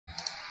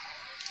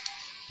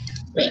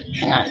Wait,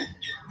 hang on.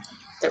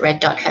 The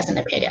red dot hasn't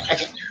appeared yet.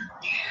 Okay.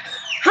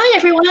 Hi,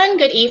 everyone.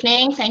 Good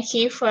evening. Thank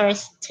you for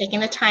taking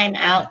the time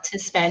out to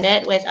spend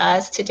it with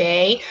us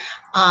today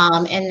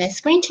in this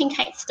Green Teen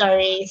Kite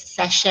Stories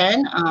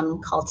session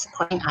called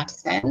Supporting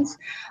Artisans.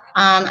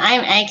 I'm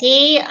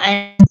Aggie.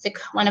 I'm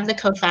one of the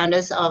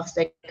co-founders of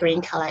the Green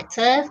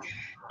Collective.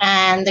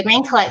 And the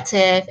Green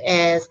Collective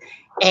is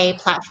a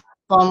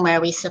platform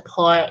where we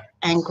support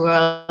and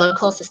grow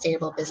local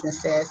sustainable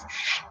businesses.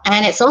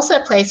 And it's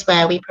also a place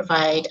where we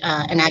provide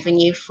an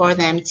avenue for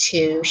them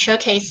to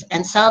showcase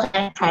and sell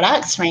their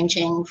products,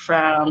 ranging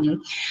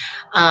from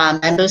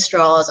bamboo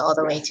straws all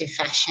the way to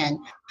fashion.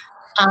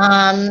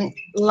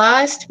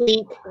 Last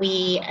week,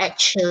 we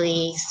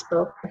actually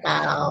spoke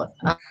about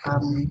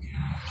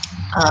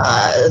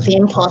the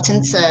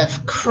importance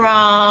of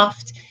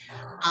craft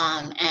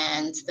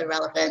and the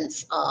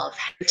relevance of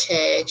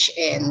heritage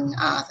in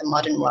the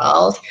modern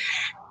world.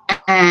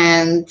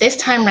 And this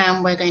time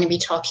around, we're going to be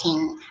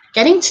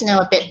getting to know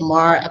a bit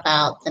more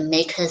about the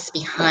makers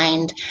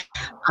behind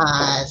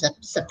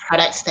the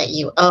products that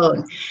you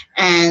own.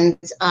 And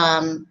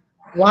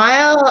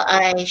while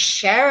I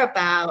share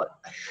about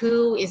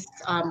who is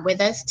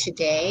with us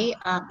today,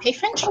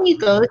 Peifen, can you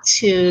go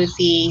to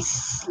the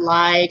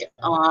slide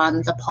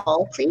on the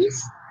poll,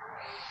 please?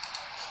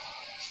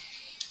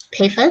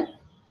 Peifen?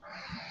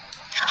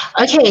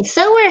 Okay,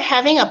 so we're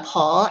having a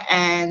poll,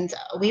 and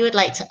we would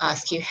like to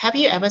ask you, have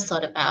you ever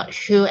thought about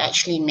who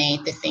actually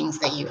made the things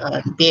that you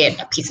own, be it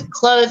a piece of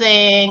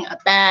clothing, a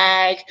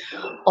bag,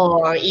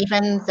 or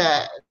even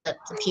the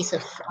piece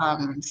of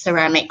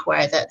ceramic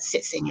ware that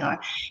sits in your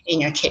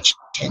kitchen?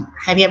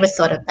 Have you ever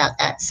thought about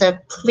that? So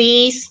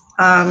please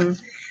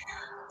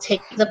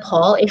take the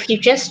poll. If you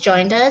just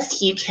joined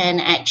us, you can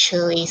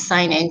actually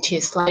sign into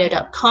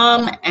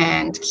slido.com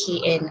and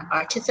key in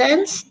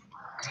Artisans.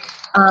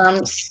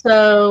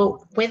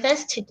 So with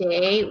us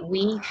today,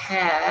 we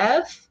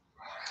have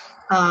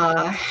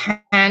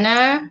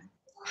Hannah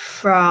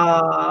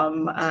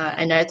from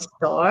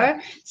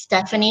aNerdstore,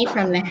 Stephanie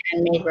from the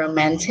Handmade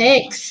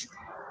Romantics,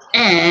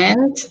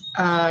 and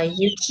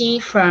Yuki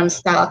from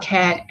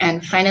StyleCat,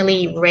 and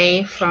finally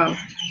Ray from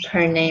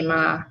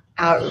Purnama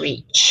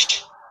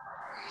Outreach.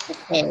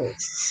 Okay,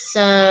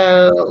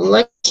 so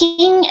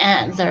looking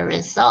at the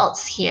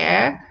results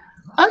here,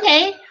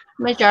 okay,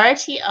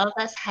 majority of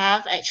us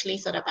have actually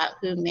thought about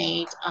who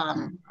made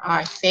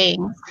our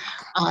things.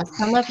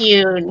 Some of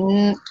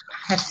you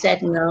have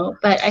said no,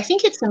 but I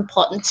think it's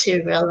important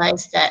to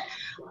realize that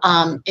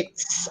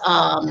it's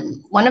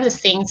one of the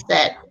things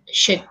that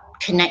should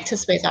connect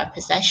us with our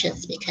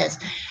possessions, because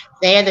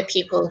they are the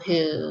people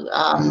who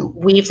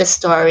weave the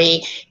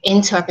story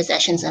into our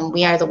possessions, and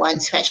we are the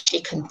ones who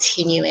actually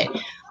continue it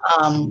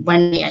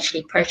when we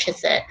actually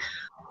purchase it.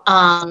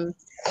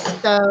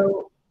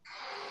 So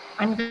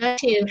I'm going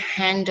to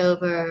hand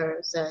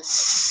over the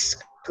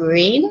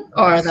screen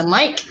or the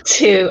mic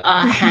to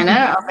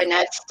Hannah of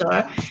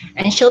aNerdstore,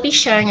 and she'll be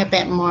sharing a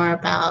bit more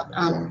about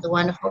the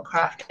wonderful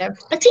craft of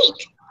batik.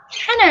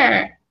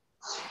 Hannah,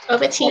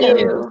 over to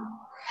you.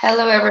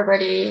 Hello,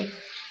 everybody.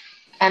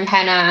 I'm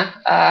Hannah,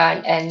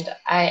 and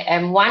I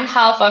am one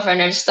half of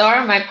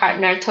aNerdstore. My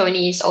partner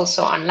Tony is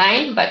also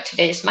online, but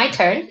today is my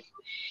turn.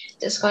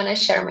 Just gonna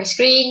share my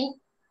screen.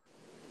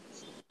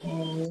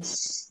 And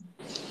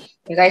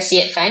you guys see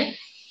it fine?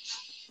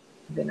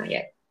 Maybe not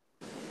yet.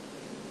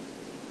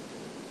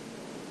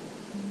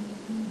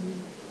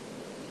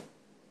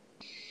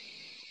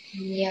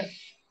 Yep.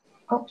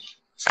 Oh,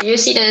 do you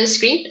see the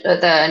screen? The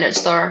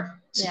aNerdstore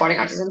supporting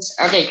artisans?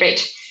 Okay,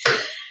 great.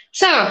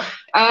 So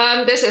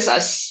this is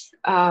us.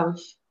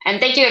 And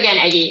thank you again,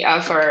 Aggie,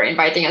 for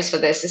inviting us for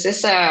this. This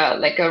is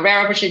like a rare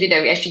opportunity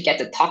that we actually get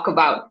to talk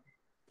about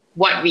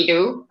what we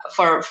do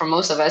for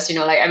most of us.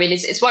 I mean,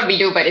 it's what we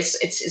do, but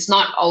it's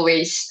not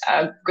always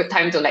a good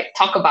time to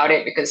talk about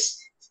it, because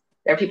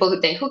there are people who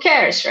think, who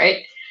cares,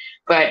 right?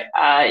 But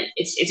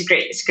it's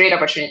great. It's a great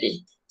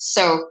opportunity.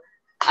 So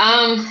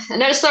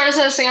aNerdstore is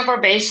a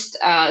Singapore-based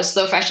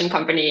slow fashion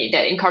company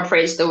that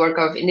incorporates the work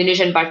of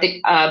Indonesian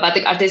batik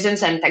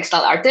artisans and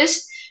textile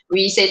artists. When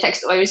we say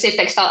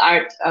textile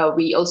art,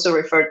 we also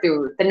refer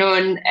to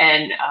tenun,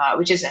 and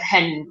which is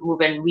hand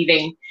woven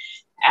weaving.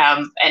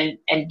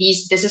 And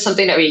this is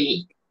something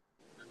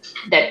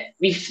that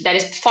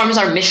forms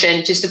our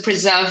mission, just to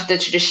preserve the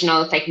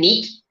traditional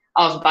technique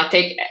of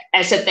batik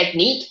as a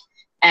technique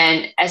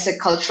and as a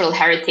cultural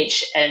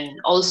heritage, and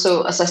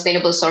also a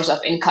sustainable source of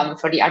income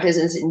for the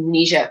artisans in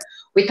Indonesia.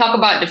 We talk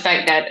about the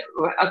fact that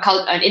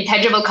an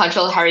intangible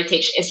cultural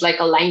heritage is like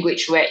a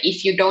language where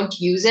if you don't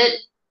use it,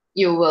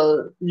 you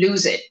will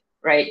lose it,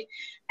 right?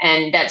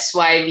 And that's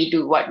why we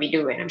do what we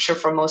do. And I'm sure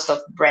for most of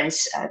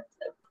brands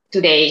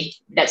today,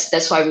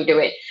 that's why we do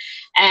it.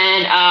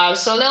 And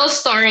so a little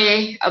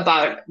story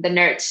about the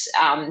nerds.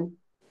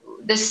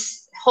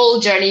 This whole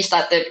journey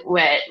started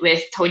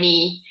with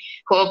Tony,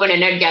 who opened a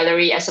nerd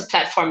gallery as a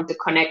platform to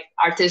connect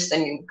artists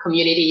and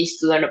communities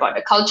to learn about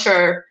the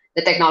culture,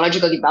 the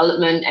technological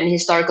development, and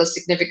historical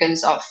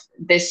significance of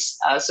this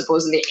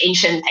supposedly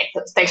ancient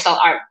textile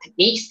art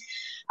techniques.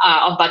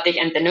 of batik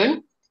and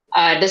tenun.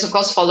 This of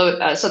course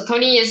followed. So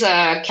Tony is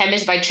a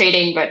chemist by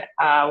trading, but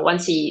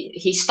once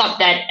he stopped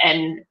that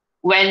and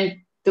went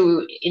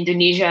to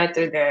Indonesia,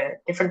 to the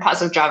different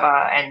parts of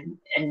Java,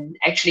 and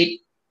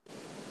actually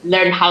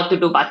learned how to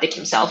do batik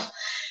himself.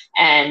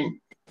 And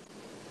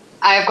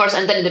I of course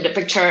entered into the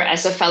picture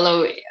as a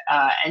fellow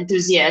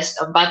enthusiast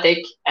of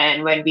batik.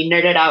 And when we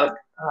nerded out,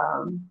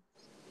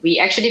 we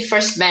actually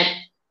first met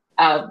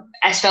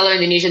as fellow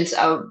Indonesians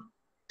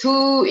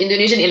 2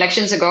 Indonesian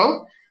elections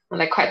ago.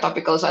 Like quite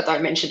topical, so I thought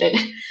I mentioned it.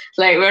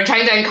 Like we're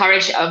trying to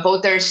encourage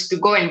voters to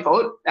go and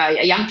vote,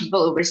 young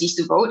people overseas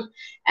to vote,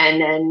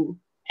 and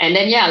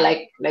then yeah,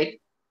 like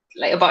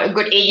about a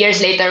good 8 years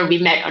later, we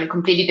met on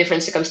completely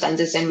different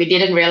circumstances, and we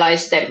didn't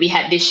realize that we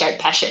had this shared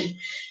passion,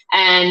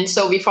 and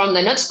so we formed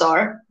the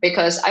aNerdstore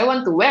because I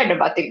want to wear the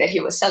batik that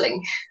he was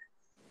selling.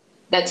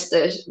 That's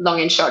the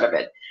long and short of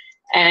it.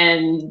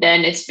 And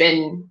then it's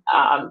been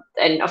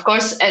and of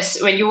course, as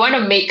when you want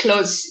to make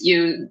clothes,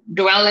 you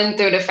dwell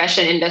into the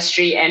fashion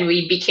industry, and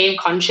we became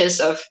conscious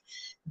of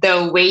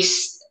the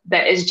waste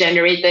that is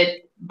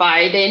generated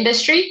by the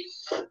industry.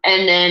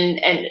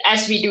 And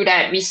as we do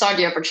that, we saw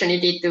the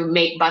opportunity to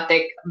make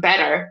batik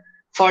better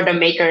for the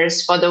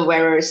makers, for the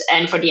wearers,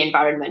 and for the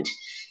environment.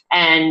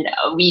 And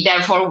we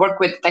therefore work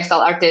with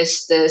textile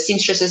artists, the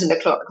seamstresses, and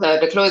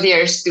the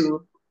clothiers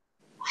to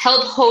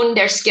help hone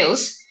their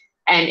skills,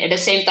 and at the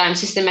same time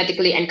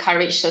systematically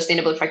encourage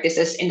sustainable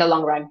practices in the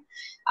long run.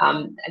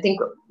 I think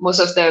most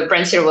of the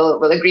brands here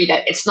will agree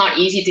that it's not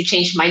easy to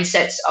change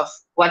mindsets of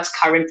what's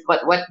current,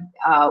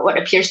 what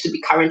appears to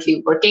be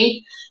currently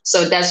working.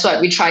 So that's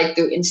what we try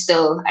to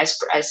instill as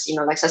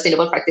like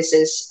sustainable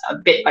practices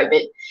bit by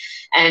bit.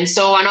 And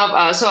so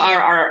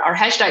our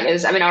hashtag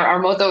is, our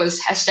motto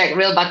is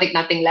 #Real Batik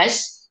Nothing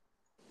Less.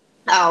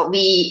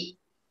 We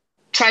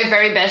try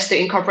very best to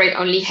incorporate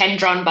only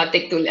hand-drawn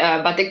batik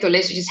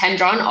tulis, which is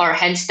hand-drawn, or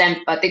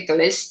hand-stamped batik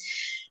tulis,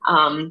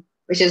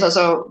 which is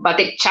also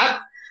batik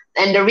cap.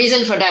 And the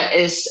reason for that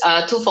is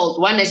twofold.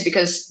 One is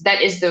because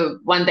that is the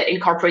one that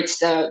incorporates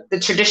the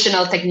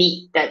traditional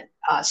technique that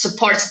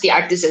supports the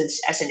artisans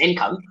as an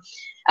income,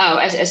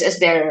 as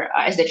their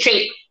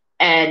trade.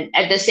 And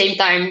at the same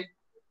time,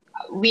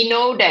 we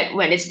know that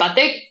when it's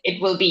batik,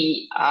 it will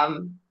be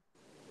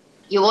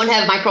you won't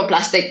have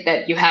microplastic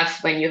that you have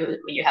when you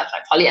have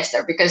like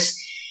polyester, because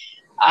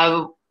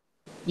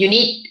you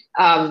need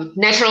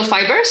natural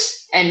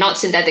fibers and not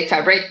synthetic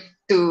fabric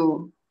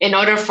in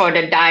order for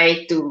the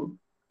dye to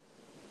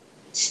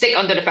stick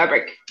onto the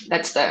fabric.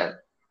 That's our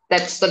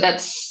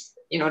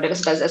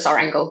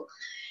angle.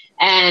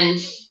 And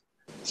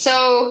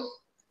so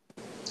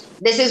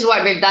this is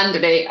what we've done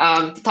today,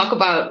 to talk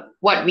about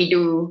what we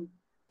do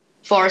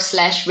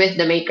for/with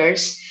the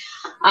makers.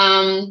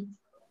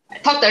 I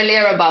talked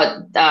earlier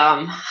about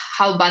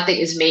how batik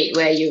is made,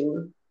 where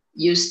you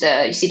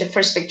see the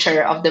first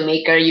picture of the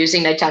maker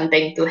using the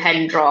canting to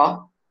hand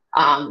draw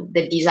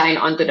the design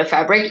onto the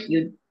fabric.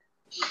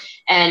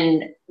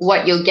 And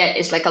what you'll get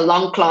is like a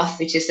long cloth,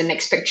 which is the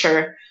next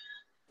picture,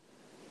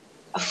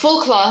 a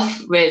full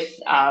cloth with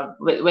a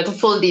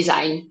full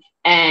design.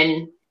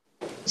 And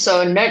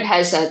so Nerd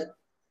has a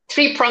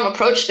 3-prong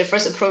approach. The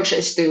first approach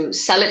is to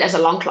sell it as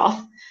a long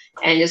cloth,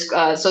 and just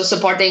so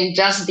supporting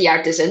just the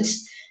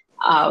artisans,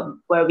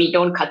 where we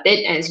don't cut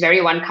it, and it's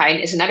very one kind.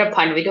 It's another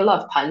pun. We do a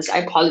lot of puns. I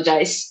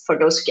apologize for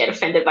those who get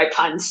offended by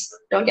puns.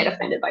 Don't get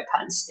offended by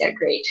puns. They're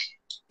great.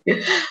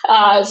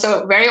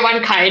 So very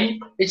one kind,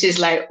 which is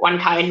like one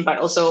kind, but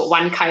also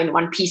one kind,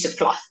 one piece of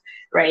cloth,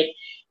 right?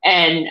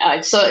 And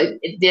so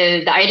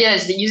the idea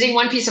is that using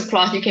one piece of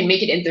cloth, you can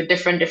make it into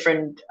different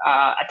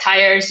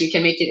attires. You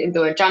can make it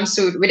into a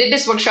jumpsuit. We did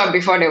this workshop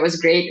before that was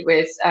great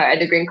with at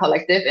the Green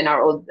Collective in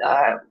our old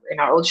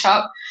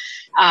shop.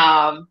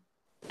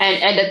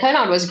 And the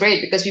turnout was great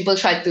because people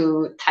tried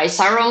to tie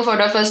sarong for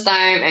the first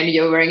time, and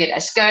you're wearing it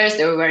as skirts,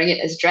 they were wearing it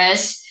as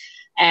dress.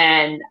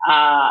 And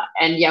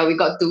yeah, we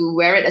got to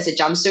wear it as a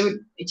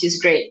jumpsuit, which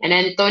is great. And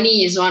then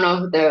Tony is one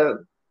of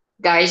the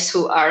guys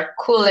who are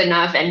cool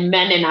enough and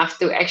man enough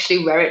to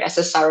actually wear it as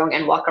a sarong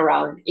and walk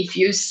around. If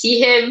you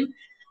see him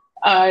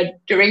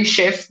during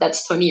shift,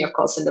 that's Tony, of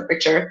course, in the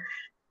picture,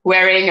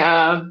 wearing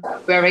a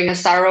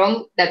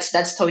sarong.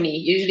 That's Tony.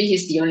 Usually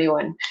he's the only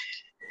one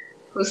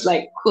who's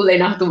like cool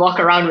enough to walk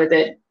around with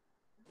it.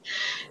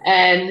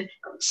 And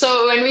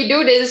so when we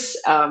do this,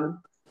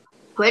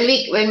 when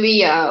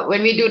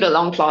we do the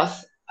long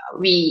cloth,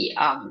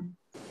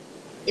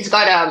 it's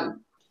got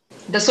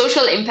the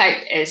social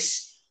impact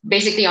is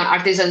basically on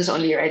artisans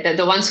only, right?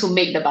 The ones who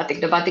make the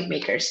batik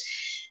makers.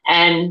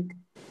 And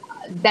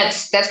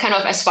that's kind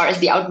of as far as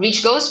the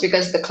outreach goes,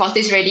 because the cloth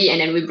is ready, and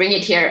then we bring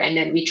it here, and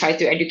then we try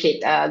to educate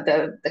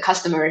the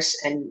customers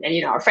and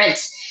our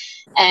friends.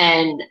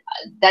 And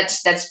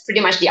that's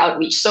pretty much the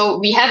outreach. So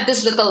we have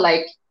this little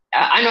like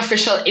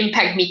unofficial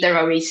impact meter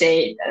where we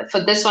say for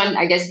this one,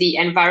 I guess the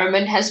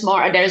environment has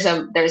more. There's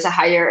a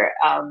higher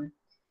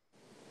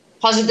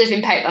positive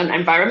impact on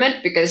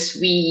environment, because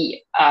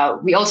we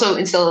also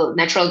instill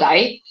natural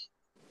dye.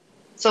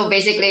 So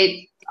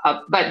basically,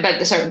 but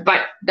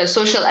the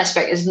social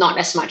aspect is not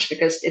as much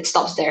because it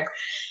stops there.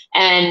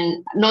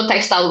 And no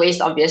textile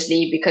waste,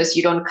 obviously, because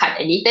you don't cut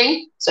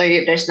anything, so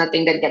there's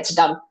nothing that gets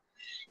done.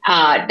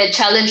 The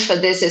challenge for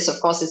this is, of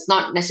course, it's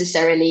not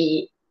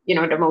necessarily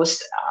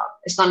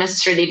it's not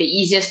necessarily the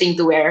easiest thing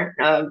to wear.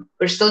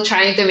 We're still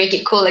trying to make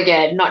it cool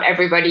again. Not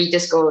everybody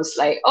just goes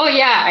like, oh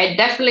yeah, I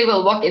definitely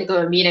will walk into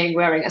a meeting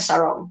wearing a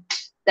sarong.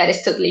 That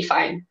is totally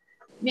fine.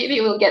 Maybe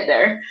we'll get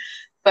there,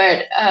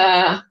 but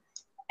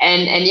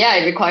and yeah,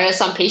 it requires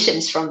some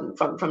patience from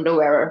the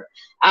wearer.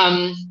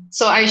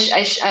 So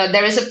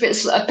there is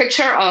a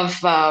picture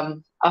of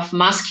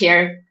mask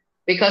here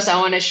because I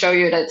want to show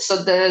you that.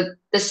 So the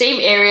same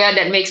area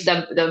that makes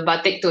the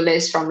batik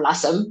tulis from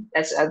Lasem,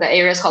 that's the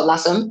area is called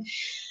Lasem.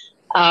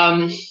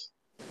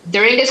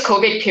 During this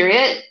COVID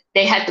period,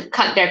 they had to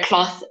cut their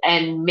cloth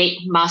and make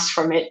masks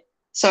from it.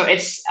 So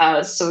it's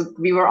so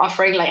we were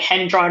offering like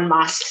hand-drawn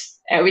masks,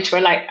 which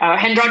were like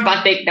hand-drawn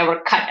batik that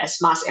were cut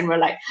as masks, and we're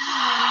like,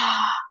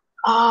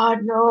 oh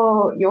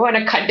no, you want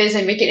to cut this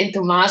and make it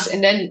into masks,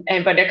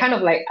 but they're kind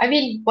of like, I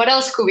mean, what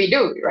else could we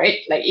do, right?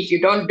 Like if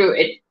you don't do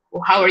it,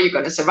 how are you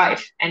going to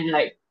survive? And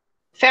like,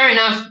 fair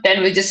enough,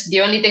 then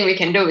the only thing we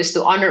can do is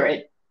to honor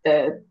it,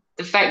 the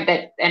fact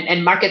that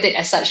and market it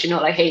as such,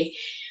 like, hey,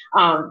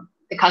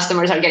 the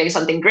customers are getting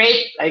something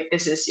great, like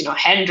this is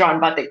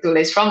hand-drawn batik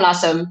tulis from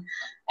Lasem,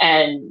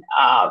 and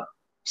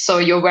so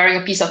you're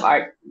wearing a piece of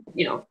art,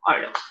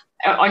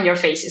 on your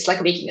face. It's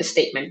like making a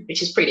statement,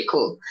 which is pretty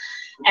cool.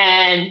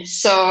 And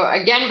so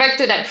again, back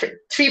to that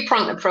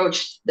three-pronged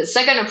approach. The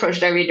second approach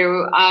that we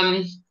do,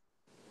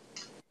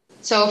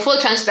 so full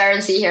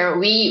transparency here,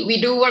 we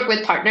do work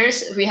with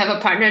partners. We have a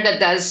partner that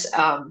does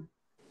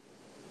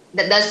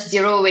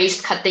zero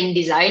waste cutting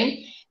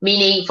design,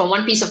 meaning from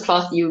one piece of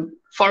cloth you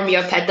form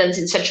your patterns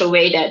in such a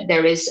way that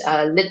there is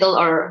little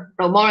or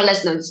more or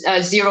less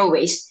zero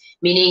waste.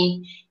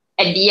 Meaning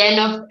at the end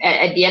of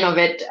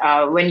it,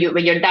 when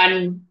you're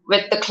done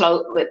with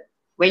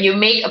when you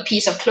make a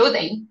piece of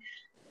clothing,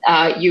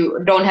 you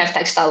don't have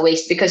textile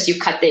waste because you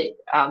cut it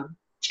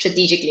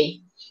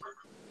strategically.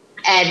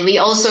 And we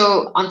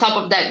also, on top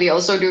of that, we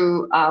also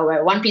do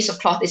where one piece of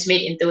cloth is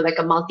made into like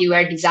a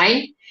multi-wear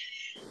design.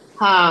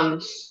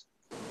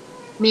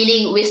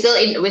 Meaning we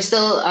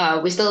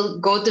still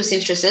go to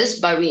seamstresses,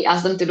 but we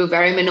ask them to do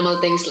very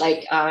minimal things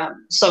like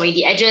sewing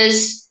the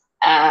edges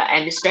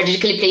and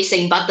strategically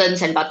placing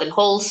buttons and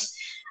buttonholes,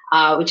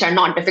 which are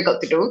not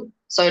difficult to do.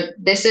 So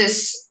this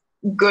is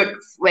good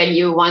when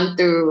you want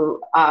to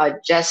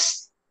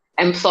just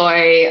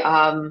employ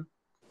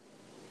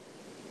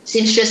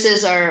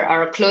seamstresses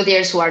or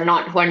clothiers who are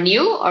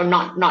new or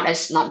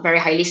not very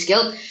highly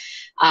skilled.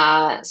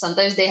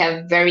 Sometimes they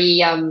have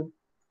very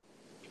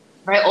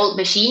old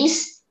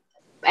machines,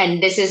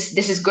 and this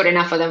is good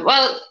enough for them.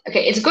 Well,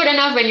 okay, it's good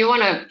enough when you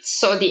want to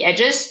sew the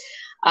edges.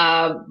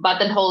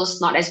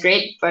 Buttonholes not as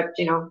great, but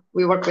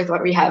we work with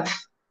what we have.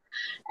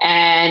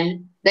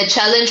 And the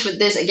challenge with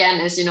this again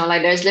is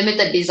like there's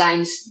limited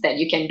designs that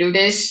you can do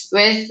this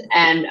with,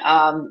 and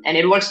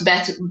it works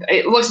best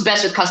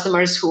with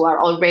customers who are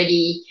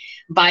already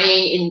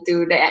buying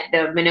into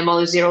the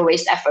minimal zero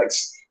waste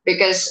efforts.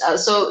 Because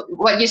so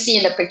what you see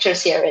in the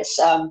pictures here is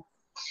so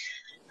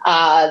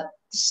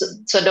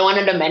the one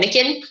on the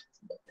mannequin,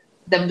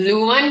 the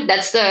blue one,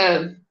 that's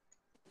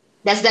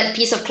that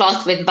piece of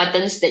cloth with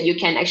buttons that you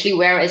can actually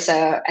wear as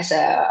a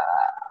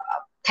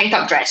tank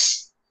top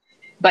dress.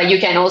 But you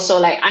can also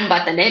like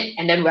unbutton it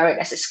and then wear it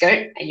as a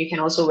skirt, and you can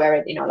also wear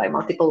it, like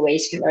multiple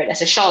ways. You can wear it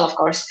as a shawl, of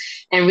course.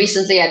 And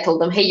recently I told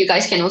them, hey, you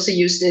guys can also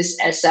use this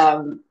as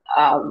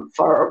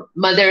for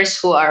mothers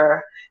who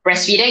are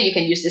breastfeeding. You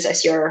can use this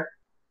as your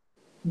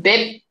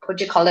bib. What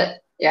do you call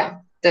it? Yeah,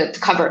 the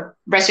cover,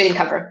 breastfeeding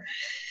cover.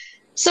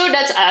 So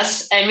that's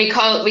us, and we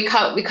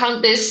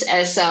count this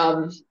as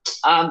down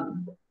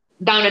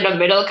in the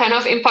middle kind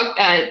of impact,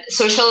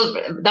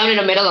 down in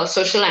the middle of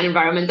social and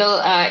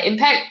environmental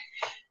impact.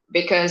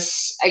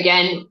 Because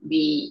again,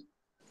 we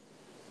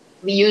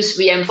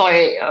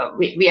employ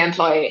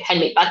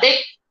handmade batik,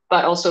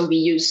 but also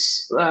we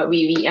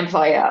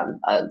employ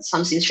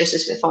some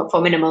seamstresses for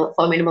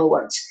minimal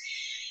works.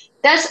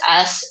 That's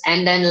us.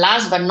 And then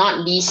last but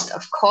not least,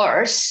 of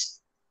course,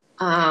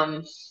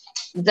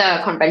 the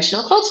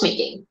conventional clothes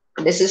making.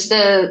 This is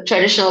the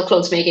traditional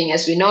clothes making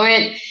as we know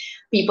it.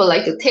 People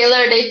like to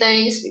tailor their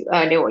things.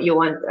 You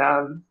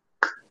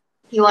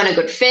want a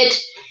good fit.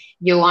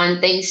 You want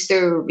things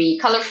to be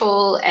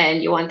colorful,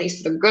 and you want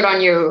things to look good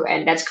on you,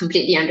 and that's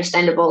completely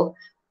understandable.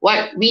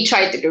 What we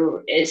try to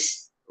do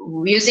is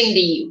using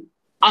the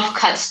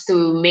offcuts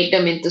to make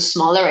them into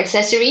smaller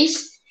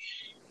accessories,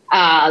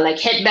 like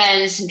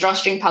headbands,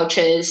 drawstring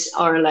pouches,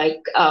 or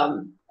like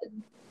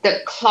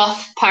the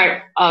cloth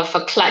part of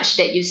a clutch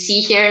that you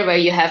see here, where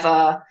you have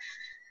a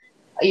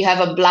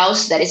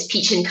blouse that is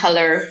peach in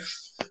color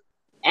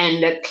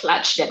and the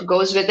clutch that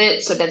goes with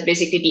it. So that's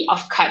basically the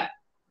offcut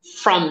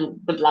from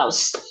the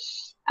blouse.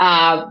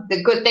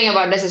 The good thing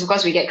about this is, of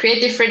course, we get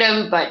creative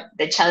freedom, but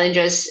the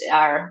challenges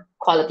are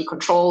quality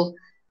control,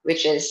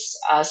 which is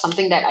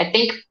something that I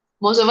think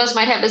most of us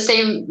might have the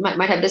same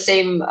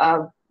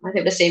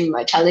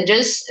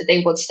challenges. I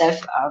think both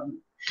Steph,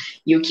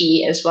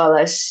 Yuki, as well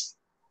as,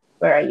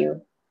 where are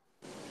you,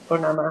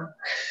 Purnama?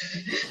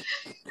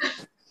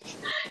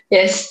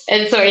 Yes,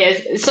 and so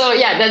yes, so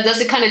yeah, that's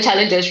the kind of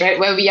challenges, right?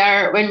 When we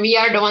are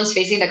the ones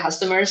facing the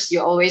customers,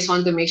 you always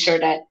want to make sure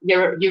that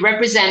you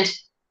represent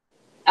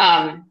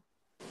the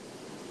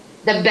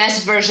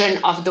best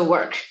version of the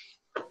work,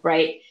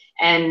 right?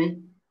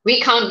 And we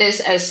count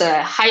this as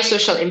a high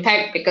social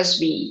impact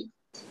because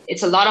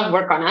it's a lot of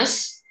work on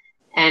us.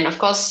 And of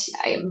course,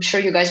 I'm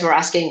sure you guys were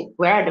asking,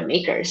 where are the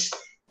makers?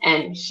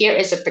 And here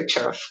is a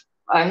picture of,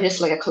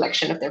 here's like a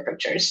collection of their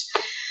pictures.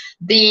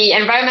 The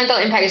environmental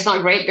impact is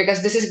not great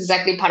because this is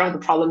exactly part of the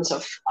problems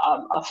of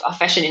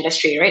fashion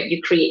industry, right?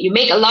 You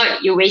make a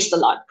lot, you waste a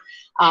lot.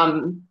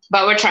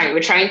 But we're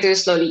trying to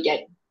slowly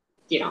get,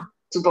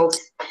 to both.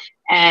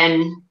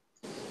 And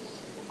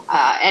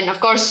of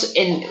course,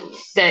 in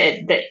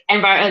the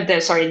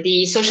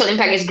social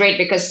impact is great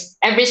because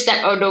every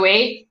step of the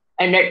way,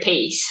 a nerd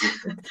pays.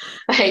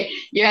 Like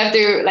you have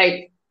to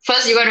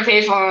first you got to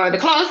pay for the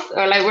cloth,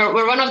 or like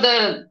we're one of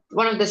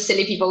the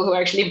silly people who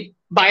actually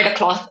buy the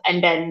cloth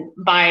and then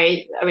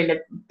pay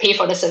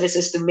for the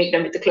services to make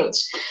them into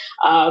clothes,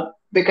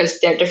 because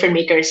there are different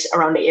makers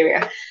around the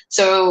area.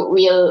 So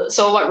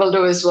what we'll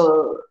do is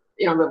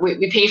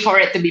we pay for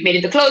it to be made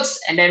into clothes,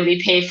 and then we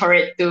pay for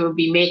it to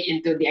be made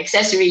into the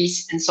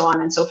accessories and so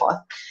on and so forth.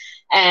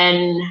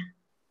 And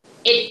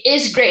it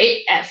is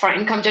great for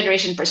income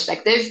generation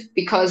perspective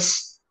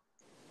because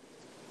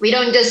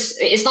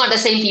it's not the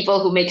same people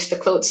who makes the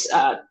clothes.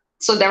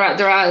 So there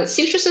are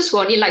seamstresses who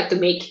only like to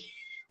make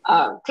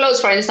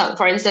clothes. For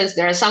instance,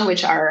 there are some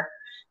which are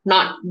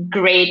not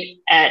great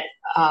yet,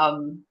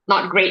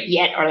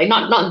 or like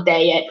not there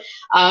yet.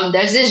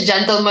 There's this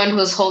gentleman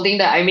who's holding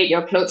the "I made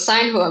your clothes"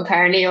 sign, who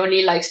apparently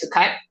only likes to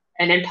cut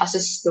and then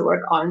passes the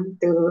work on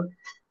to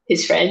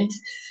his friends.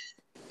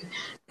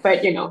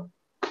 But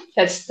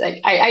that's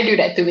like I do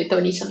that too with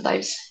Tony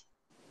sometimes.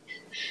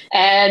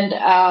 And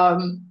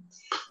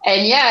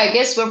yeah, I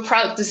guess we're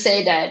proud to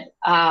say that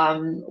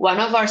one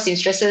of our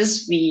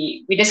seamstresses,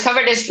 we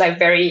discovered this like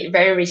very,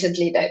 very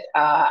recently, that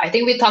I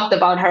think we talked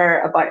about her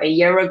about a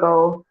year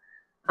ago.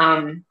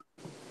 And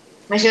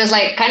she was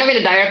like kind of in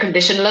a dire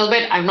condition a little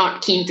bit. I'm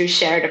not keen to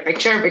share the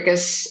picture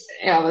because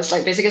it was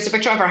like basically it's a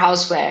picture of her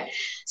house where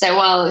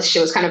she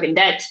was kind of in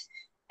debt,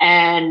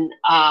 and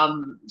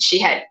she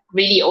had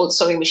really old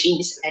sewing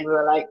machines, and we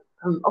were like,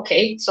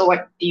 okay, so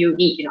what do you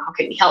need? How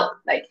can we help?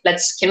 Like,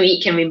 can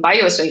we buy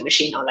you a sewing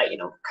machine, or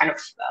kind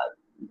of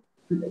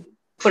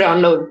put it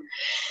on loan?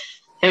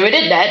 And we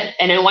did that.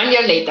 And then 1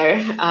 year later,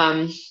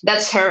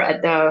 that's her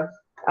at the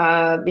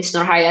Miss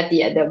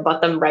Nurhayati at the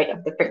bottom right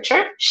of the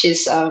picture.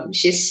 She's a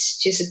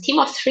team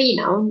of 3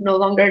 now, no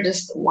longer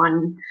just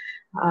one.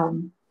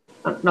 And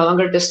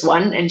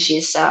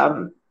she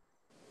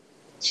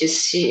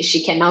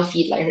can now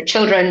feed like her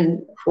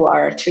children, who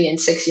are 3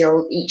 and 6 year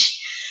old each.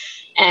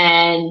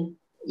 And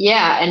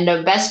yeah, and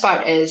the best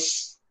part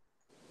is,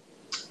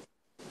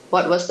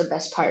 what was the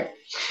best part?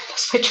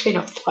 Lost my train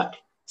of thought.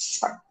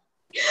 Sorry.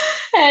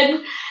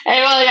 And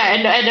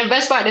the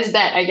best part is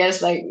that, I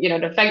guess,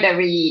 the fact that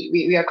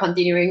we are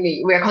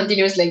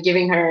continuously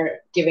giving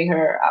her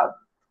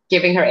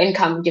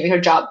income, giving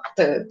her job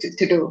to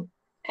do,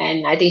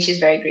 and I think she's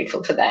very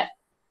grateful for that.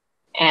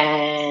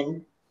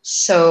 And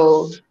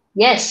so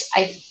yes,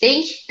 I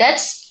think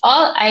that's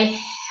all I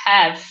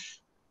have.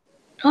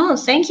 Oh,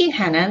 thank you,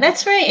 Hannah.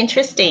 That's very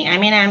interesting. I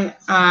mean, I'm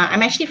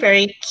actually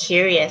very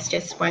curious.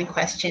 Just one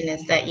question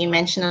is that you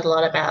mentioned a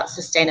lot about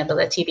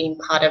sustainability being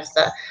part of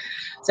the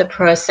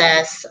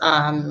process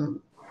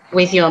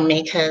with your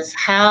makers.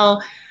 How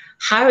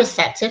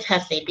receptive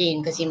have they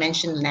been? Because you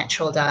mentioned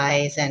natural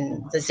dyes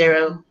and the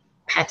zero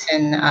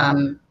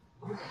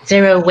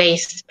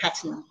waste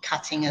pattern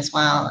cutting as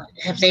well.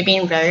 Have they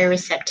been very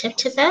receptive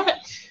to that?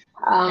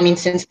 I mean,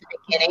 since the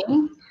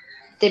beginning?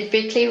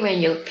 Typically,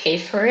 when you pay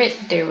for it,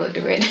 they will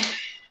do it.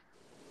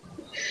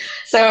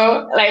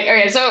 So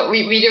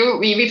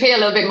we pay a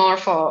little bit more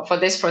for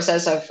this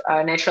process of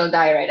natural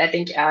dye, right? I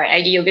think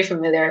Aggie, you'll be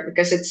familiar,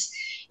 because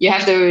you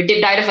have to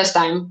dip dye the first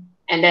time,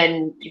 and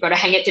then you got to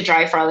hang it to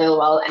dry for a little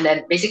while, and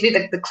then basically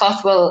the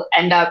cloth will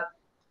end up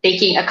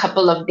taking a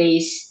couple of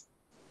days.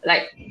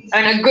 Like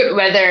on a good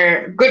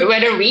weather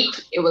week,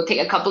 it will take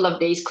a couple of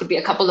days, could be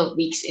a couple of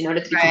weeks in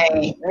order to be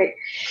complete, right?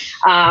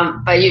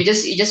 But you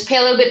just pay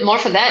a little bit more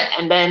for that,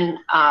 and then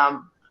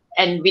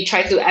and we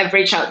try to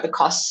average out the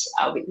costs.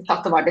 We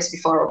talked about this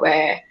before,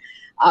 where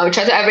we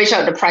try to average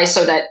out the price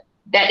so that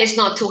is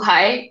not too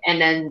high, and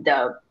then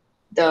the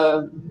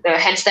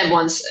hand stamp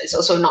ones is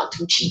also not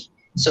too cheap,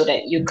 so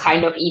that you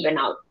kind of even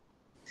out.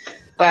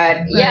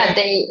 But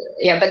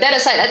but that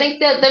aside, I think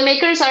the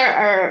makers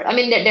are I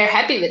mean, they're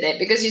happy with it,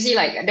 because you see,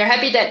 like, they're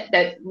happy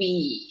that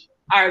we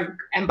are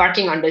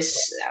embarking on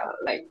this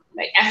like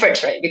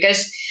efforts, right?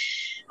 Because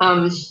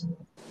I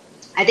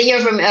think you're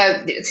from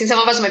since some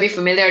of us might be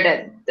familiar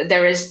that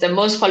there is the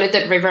most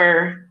polluted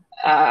river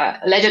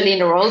allegedly in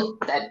the world,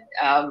 that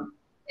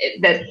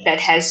that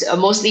has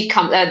mostly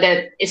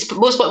that is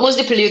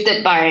mostly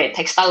polluted by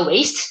textile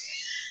waste.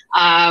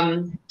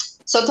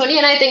 So Tony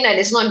and I think that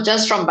it's not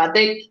just from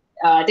batik.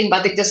 I think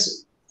batik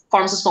just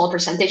forms a small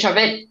percentage of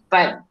it,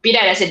 but be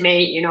that as it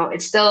may,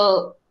 it's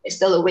still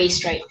a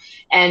waste, right?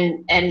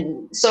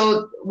 And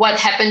so what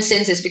happens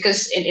since is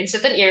because in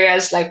certain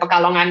areas like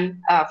Pekalongan,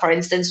 for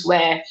instance,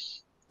 where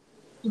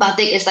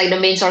batik is like the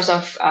main source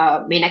of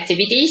main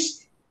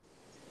activities.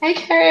 Hi,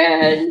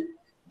 Karen.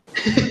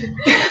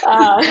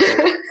 uh,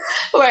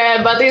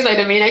 where batik is like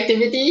the main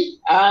activity.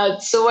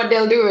 So what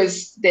they'll do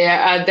is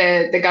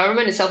the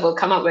government itself will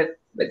come up with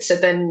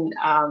certain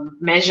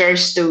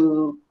measures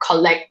to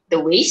collect the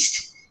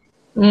waste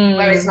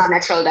where it's not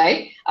natural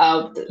dye.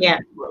 Yeah.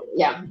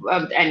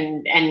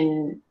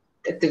 And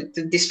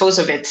to dispose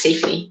of it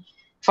safely.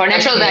 For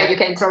natural dye, you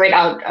can throw it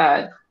out.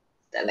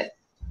 Like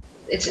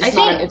it's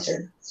not an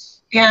issue.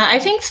 Yeah, I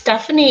think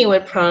Stephanie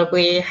would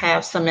probably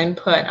have some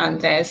input on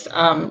this.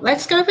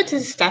 Let's go over to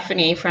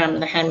Stephanie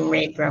from the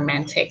Handmade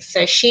Romantics.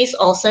 So she's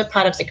also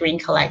part of the Green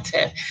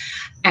Collective,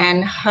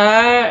 and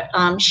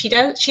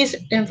she's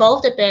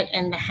involved a bit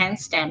in the hand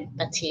stamp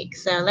batik.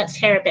 So let's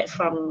hear a bit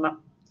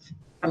from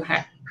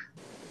her.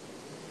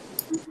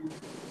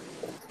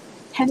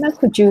 Hannah,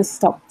 could you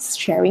stop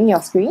sharing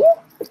your screen?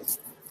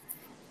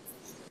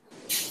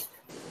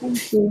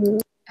 Thank you.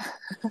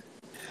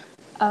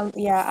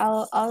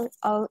 Yeah,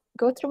 I'll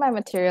go through my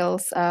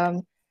materials.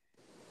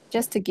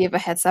 Just to give a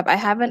heads up, I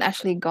haven't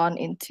actually gone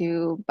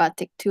into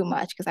batik too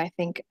much because I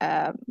think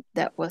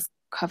that was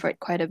covered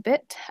quite a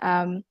bit.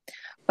 But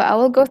I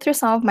will go through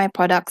some of my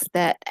products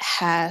that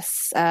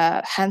has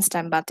hand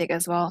stamp batik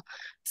as well.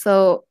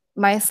 So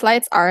my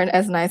slides aren't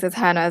as nice as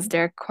Hannah's.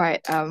 They're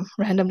quite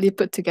randomly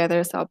put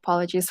together, so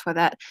apologies for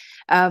that.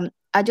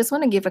 I just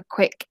want to give a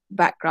quick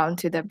background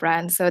to the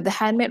brand. So the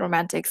Handmade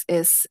Romantics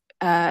is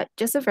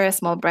just a very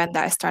small brand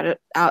that I started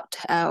out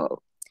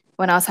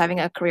when I was having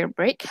a career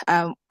break,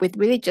 with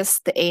really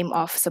just the aim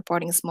of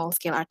supporting small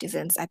scale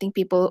artisans. I think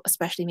people,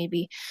 especially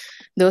maybe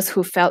those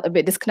who felt a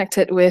bit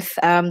disconnected with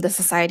the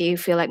society,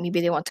 feel like maybe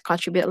they want to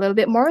contribute a little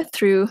bit more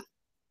through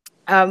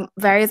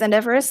various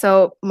endeavors.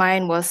 So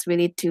mine was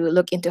really to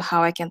look into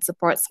how I can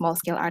support small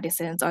scale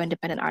artisans or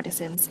independent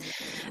artisans.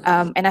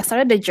 And I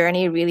started the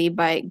journey really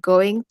by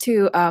going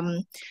to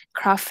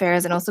craft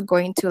fairs and also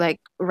going to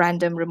like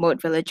random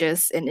remote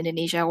villages in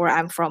Indonesia, where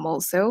I'm from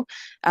also,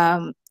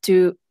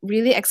 to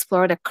really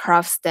explore the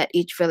crafts that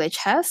each village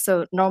has.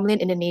 So normally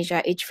in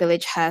Indonesia, each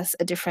village has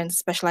a different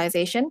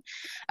specialization.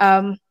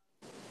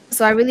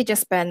 So I really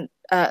just spent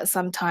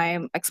some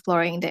time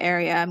exploring the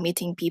area,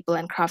 meeting people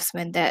and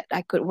craftsmen that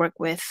I could work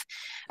with.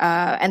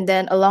 And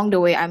then along the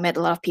way, I met a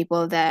lot of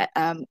people that,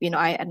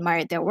 I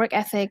admired their work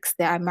ethics,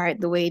 that I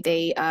admired the way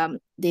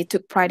they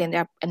took pride in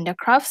their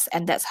crafts.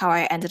 And that's how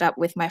I ended up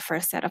with my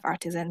first set of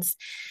artisans.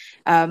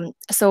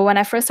 So when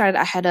I first started,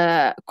 I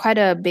had quite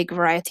a big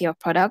variety of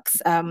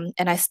products, and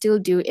I still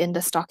do in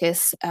the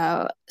stockist,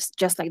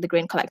 just like the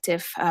Green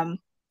Collective.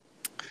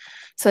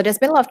 So there's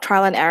been a lot of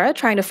trial and error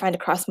trying to find a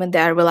craftsman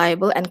that are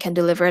reliable and can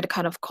deliver the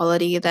kind of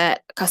quality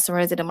that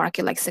customers in a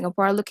market like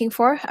Singapore are looking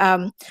for.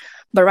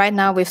 But right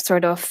now we've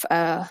sort of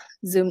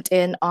zoomed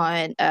in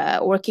on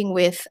working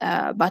with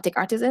batik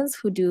artisans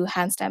who do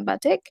hand stamp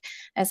batik,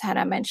 as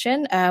Hannah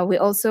mentioned. We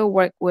also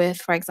work with,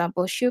 for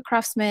example, shoe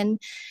craftsmen,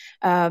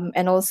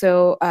 and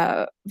also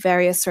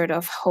various sort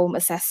of home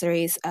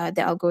accessories that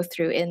I'll go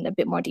through in a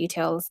bit more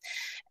details.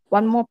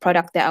 One more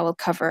product that I will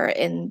cover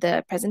in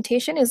the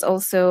presentation is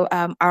also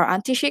our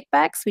anti-shake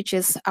bags, which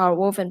is our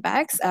woven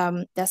bags.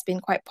 That's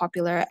been quite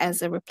popular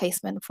as a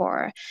replacement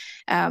for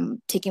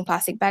taking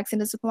plastic bags in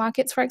the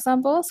supermarkets, for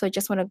example. So I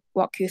just want to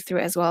walk you through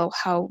as well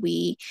how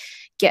we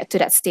get to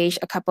that stage,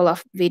 a couple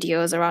of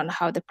videos around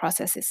how the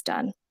process is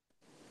done.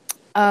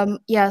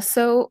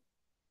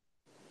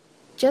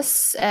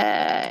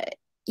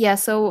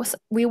 So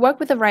we work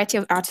with a variety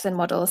of artisan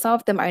models. Some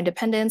of them are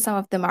independent, some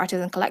of them are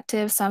artisan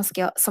collective, some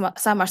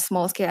are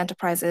small scale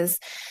enterprises.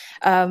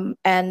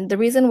 And the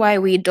reason why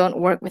we don't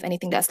work with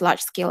anything that's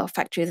large scale of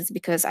factories is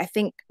because I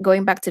think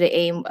going back to the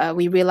aim,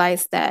 we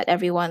realize that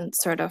everyone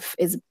sort of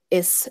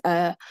is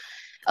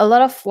a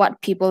lot of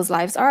what people's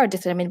lives are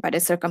determined by the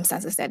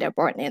circumstances that they're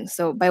born in.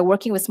 So by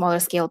working with smaller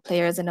scale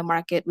players in the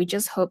market, we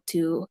just hope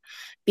to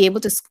be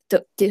able to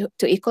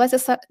equalize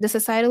the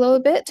society a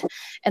little bit.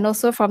 And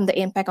also from the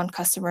impact on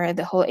customer,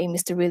 the whole aim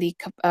is to really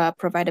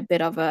provide a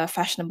bit of a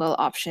fashionable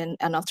option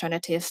and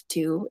alternative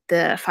to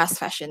the fast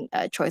fashion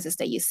choices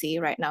that you see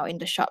right now in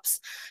the shops.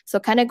 So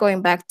kind of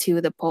going back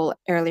to the poll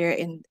earlier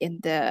in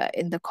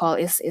the call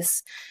is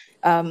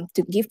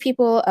to give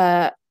people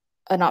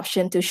an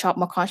option to shop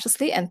more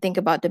consciously and think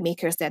about the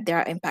makers that they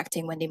are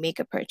impacting when they make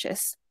a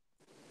purchase.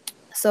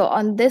 So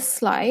on this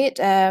slide,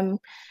 as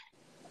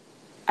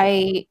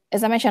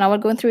I mentioned, I will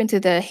go through into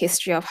the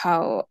history of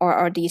how,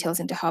 or details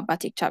into how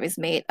batik chap is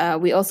made.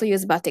 We also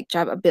use batik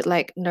chap a bit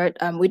like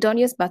we don't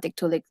use batik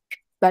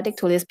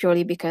tulis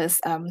purely because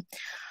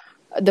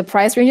the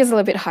price range is a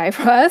little bit high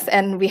for us,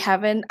 and we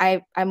haven't.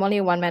 I'm only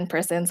a one-man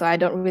person, so I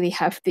don't really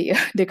have the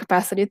the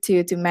capacity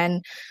to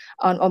man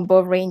on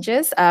both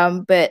ranges.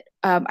 But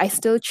I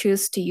still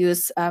choose to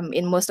use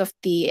in most of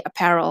the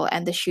apparel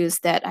and the shoes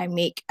that I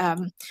make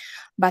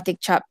batik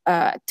chop.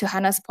 To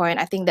Hannah's point,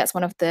 I think that's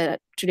one of the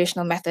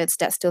traditional methods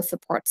that still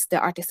supports the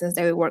artisans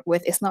that we work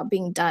with. It's not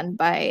being done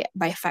by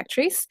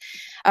factories,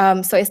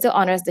 so it still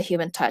honors the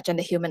human touch and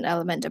the human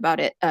element about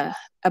it.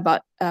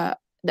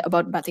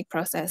 About batik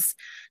process.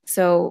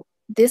 So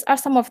these are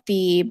some of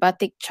the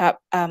batik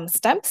chop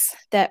stamps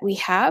that we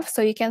have.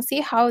 So you can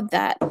see how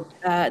that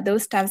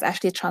those stamps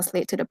actually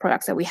translate to the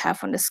products that we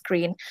have on the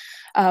screen.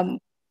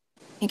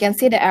 You can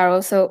see the arrow.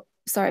 So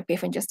sorry,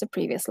 Payfin, just the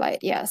previous slide.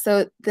 Yeah.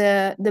 So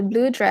the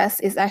blue dress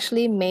is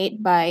actually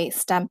made by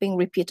stamping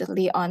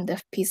repeatedly on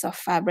the piece of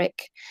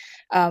fabric,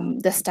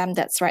 the stamp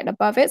that's right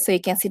above it. So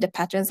you can see the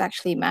patterns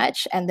actually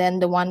match. And then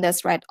the one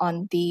that's right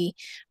on the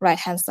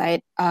right-hand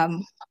side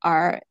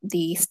are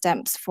the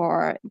stamps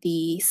for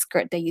the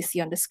skirt that you see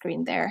on the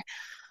screen there.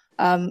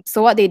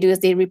 So what they do is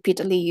they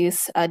repeatedly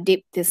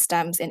dip these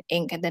stamps in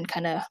ink and then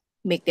kind of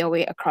make their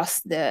way across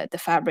the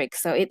fabric.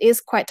 So it is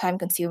quite time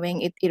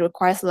consuming. It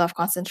requires a lot of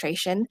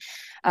concentration.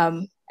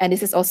 And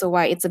this is also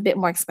why it's a bit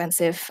more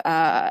expensive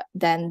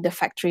than the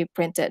factory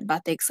printed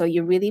batik. So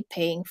you're really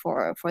paying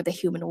for the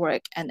human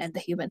work and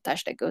the human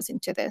touch that goes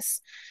into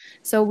this.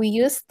 So we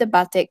use the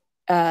batik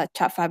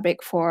chop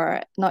fabric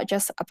for not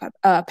just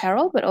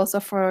apparel, but also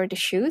for the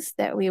shoes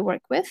that we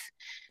work with.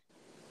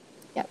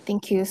 Yeah,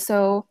 thank you.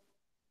 So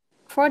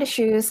for the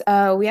shoes,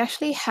 we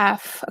actually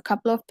have a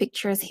couple of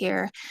pictures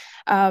here.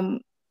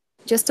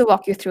 Just to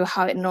walk you through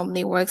how it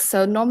normally works.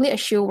 So normally a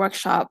shoe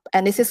workshop,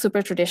 and this is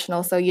super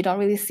traditional, so you don't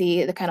really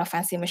see the kind of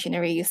fancy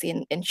machinery you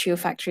see in shoe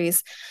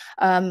factories.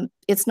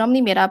 It's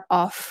normally made up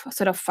of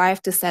sort of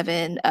 5 to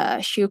 7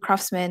 shoe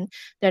craftsmen.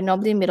 They're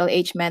normally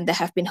middle-aged men that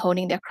have been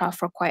honing their craft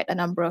for quite a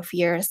number of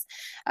years.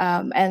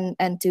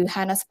 And to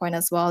Hannah's point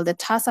as well, the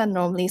tasks are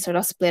normally sort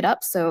of split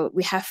up. So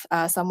we have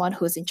someone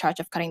who's in charge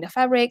of cutting the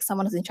fabric,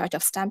 someone who's in charge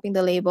of stamping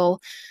the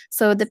label.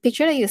 So the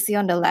picture that you see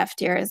on the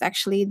left here is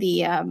actually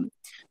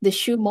the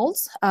shoe molds.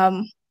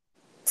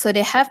 So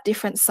they have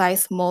different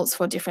size molds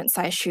for different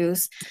size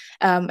shoes.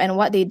 And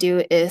what they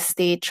do is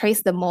they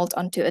trace the mold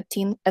onto a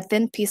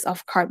thin piece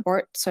of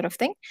cardboard sort of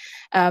thing.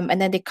 And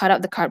then they cut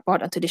out the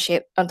cardboard onto the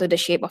shape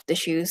of the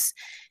shoes.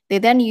 They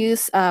then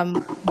use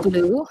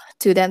glue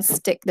to then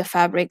stick the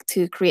fabric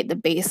to create the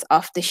base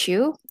of the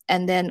shoe,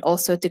 and then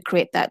also to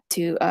create that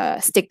to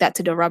stick that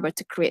to the rubber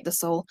to create the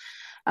sole.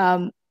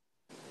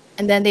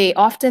 And then they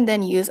often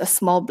then use a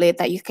small blade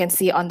that you can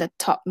see on the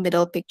top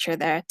middle picture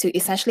there to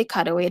essentially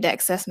cut away the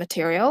excess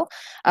material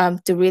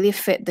to really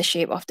fit the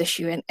shape of the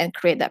shoe and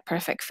create that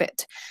perfect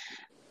fit.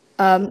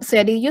 So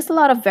yeah, they use a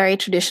lot of very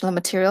traditional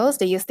materials.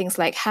 They use things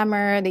like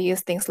hammer, they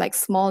use things like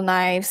small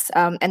knives,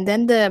 and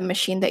then the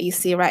machine that you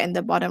see right in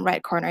the bottom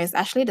right corner is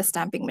actually the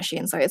stamping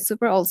machine. So it's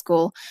super old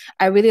school.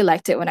 I really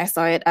liked it when I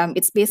saw it.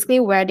 It's basically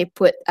where they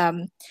put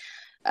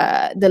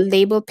the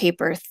label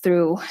paper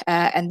through,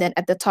 and then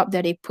at the top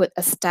there they put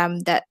a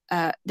stamp that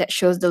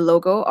shows the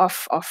logo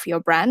of your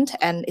brand,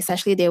 and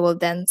essentially they will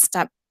then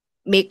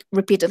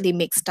repeatedly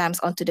make stamps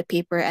onto the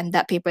paper, and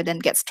that paper then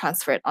gets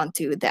transferred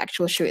onto the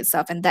actual shoe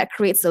itself, and that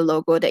creates the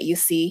logo that you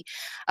see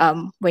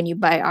when you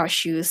buy our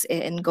shoes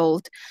in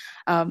gold.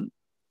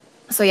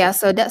 So yeah,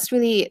 so that's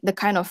really the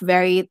kind of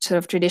very sort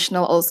of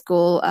traditional old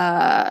school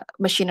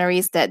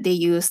machineries that they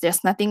use.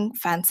 There's nothing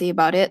fancy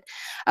about it.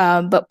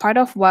 But part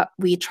of what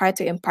we try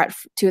to impart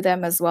to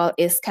them as well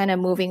is kind of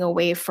moving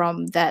away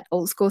from that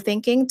old school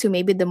thinking to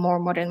maybe the more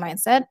modern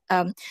mindset,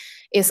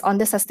 is on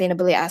the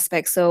sustainability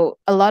aspect. So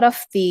a lot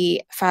of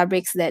the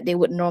fabrics that they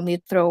would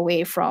normally throw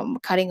away from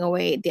cutting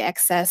away the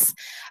excess,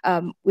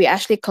 we're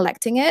actually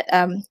collecting it.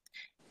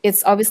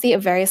 It's obviously a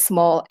very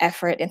small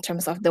effort in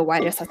terms of the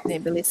wider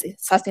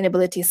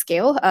sustainability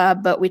scale,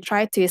 but we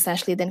try to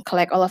essentially then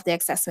collect all of the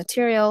excess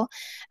material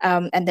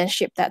and then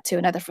ship that to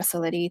another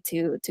facility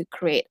to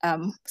create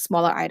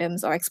smaller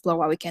items or explore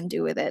what we can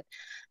do with it.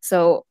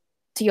 So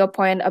to your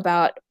point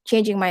about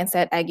changing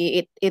mindset,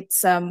 Aggie,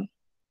 it's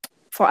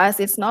for us,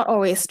 it's not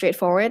always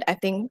straightforward. I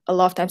think a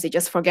lot of times they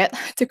just forget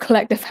to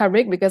collect the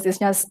fabric because it's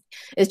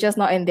just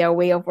not in their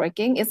way of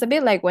working. It's a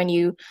bit like when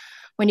you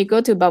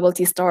go to a bubble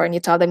tea store and you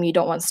tell them you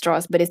don't want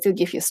straws, but they still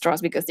give you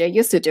straws because they're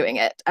used to doing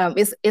it.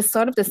 It's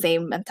sort of the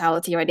same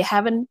mentality, right?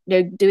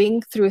 They're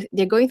going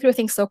through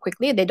things so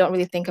quickly, they don't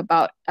really think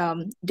about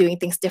doing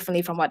things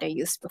differently from what they're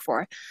used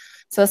before.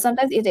 So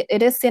sometimes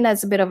it is seen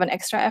as a bit of an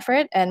extra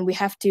effort, and we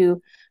have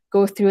to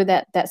go through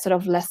that sort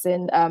of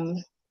lesson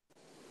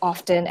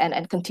often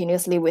and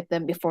continuously with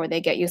them before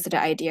they get used to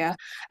the idea.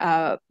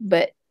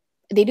 But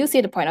they do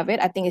see the point of it.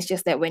 I think it's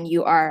just that when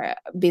you are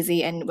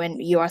busy and when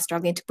you are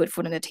struggling to put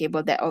food on the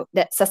table,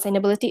 that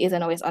sustainability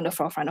isn't always on the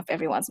forefront of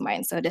everyone's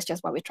mind. So that's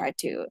just what we try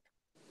to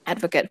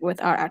advocate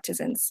with our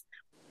artisans.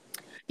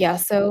 Yeah,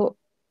 so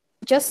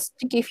just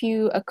to give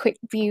you a quick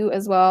view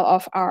as well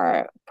of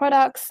our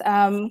products.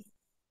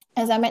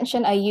 As I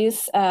mentioned, I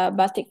use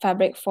batik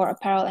fabric for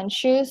apparel and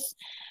shoes.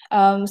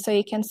 So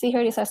you can see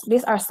here,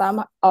 these are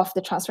some of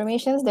the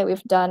transformations that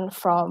we've done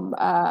from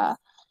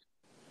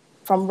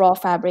raw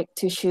fabric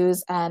to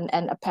shoes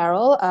and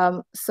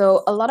apparel.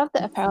 So a lot of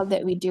the apparel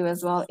that we do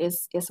as well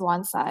is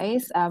one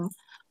size.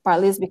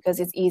 Partly is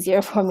because it's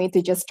easier for me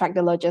to just track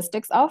the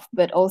logistics of,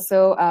 but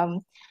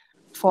also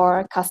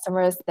for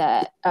customers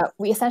that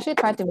we essentially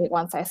try to make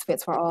one size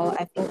fits for all.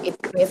 I think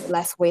it creates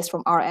less waste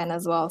from our end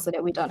as well, so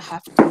that we don't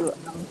have to,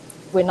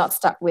 we're not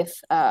stuck with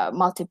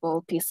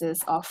multiple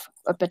pieces of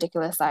a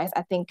particular size.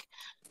 I think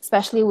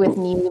especially with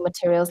new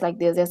materials like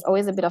this, there's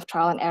always a bit of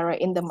trial and error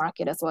in the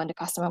market as well, in the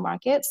customer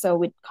market. So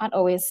we can't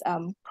always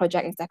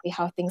project exactly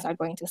how things are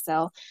going to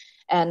sell.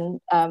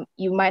 And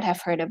you might have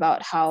heard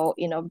about how,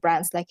 you know,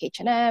 brands like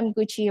H&M,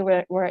 Gucci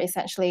were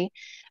essentially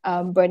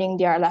burning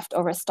their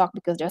leftover stock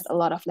because there's a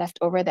lot of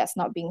leftover that's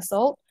not being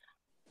sold.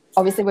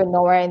 Obviously, we're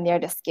nowhere near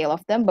the scale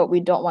of them, but we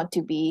don't want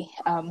to be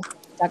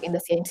stuck in the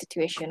same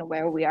situation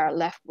where we are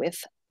left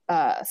with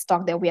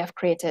stock that we have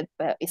created,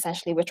 but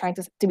essentially we're trying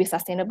to be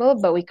sustainable,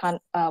 but we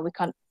can't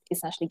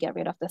essentially get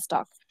rid of the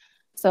stock.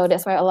 So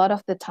that's why a lot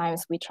of the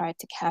times we try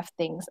to have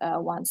things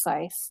one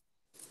size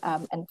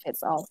and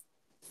fits all.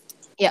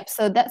 Yep.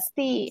 So that's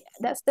the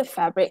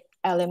fabric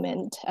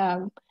element.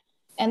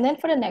 And then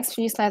for the next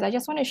few slides, I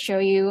just want to show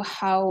you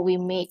how we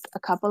make a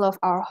couple of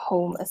our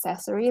home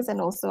accessories and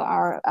also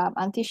our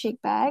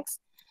anti-chic bags.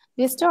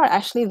 These two are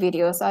actually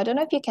videos, so I don't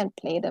know if you can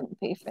play them,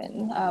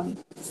 Payfin.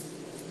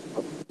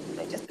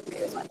 Just the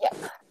previous one, yeah.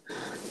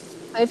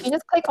 So if you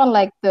just click on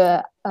like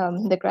the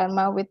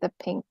grandma with the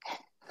pink,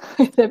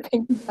 dress.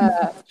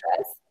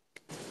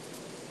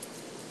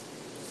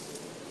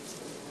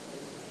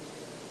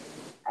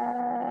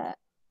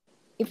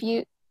 If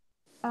you,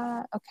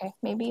 okay,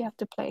 maybe you have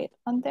to play it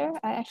on there.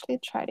 I actually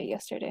tried it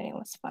yesterday and it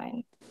was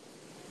fine.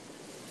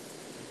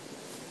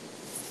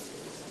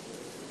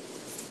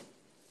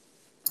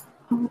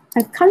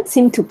 I can't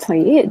seem to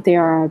play it.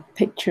 There are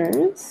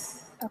pictures.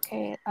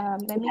 Okay,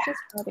 let me just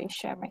go to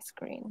share my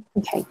screen.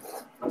 Okay.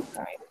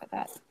 Sorry for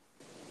that.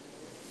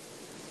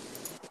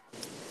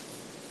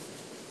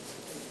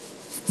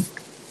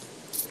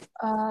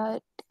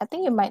 I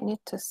think you might need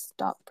to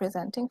stop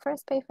presenting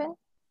first, Payfin.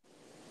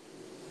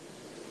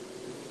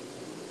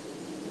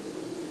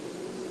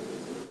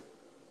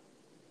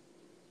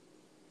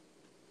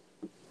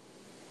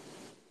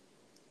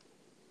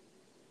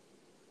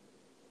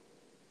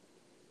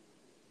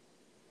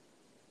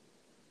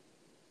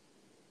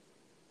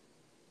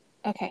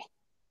 Okay.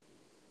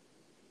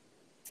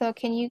 So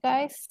can you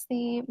guys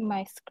see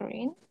my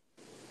screen?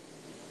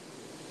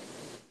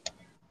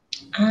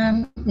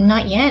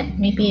 Not yet.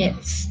 Maybe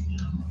it's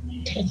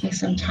taking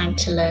some time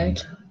to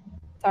load.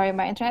 Sorry,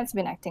 my internet's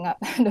been acting up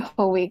the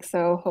whole week,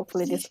 so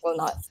hopefully this will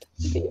not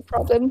be a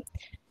problem.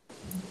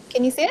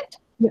 Can you see it?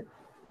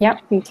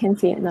 Yep, we can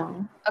see it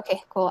now.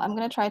 Okay, cool. I'm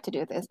gonna try to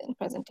do this in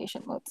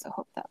presentation mode, so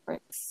hope that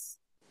works.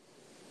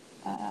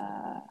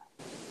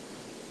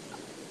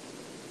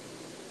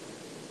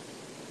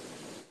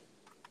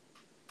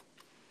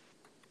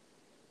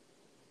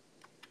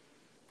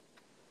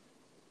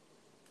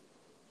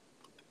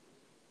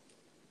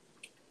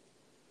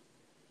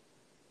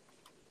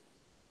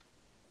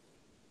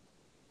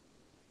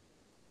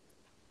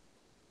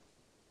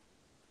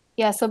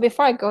 Yeah, so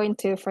before I go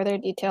into further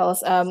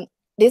details,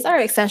 these are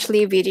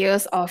essentially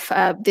videos of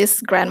these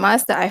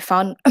grandmas that I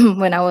found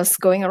when I was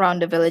going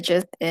around the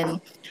villages in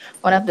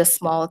one of the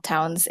small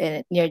towns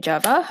near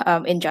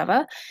Java, in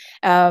Java.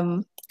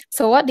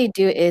 So what they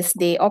do is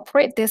they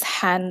operate this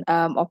hand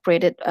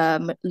operated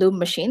loom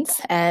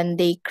machines, and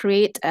they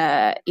create,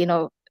 you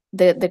know,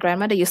 the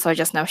grandma that you saw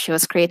just now, she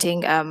was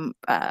creating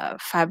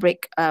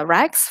fabric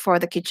rags for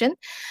the kitchen.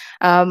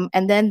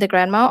 And then the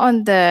grandma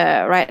on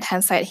the right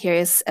hand side here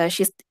is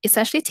she's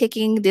essentially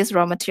taking these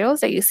raw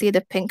materials that you see,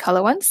 the pink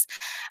color ones,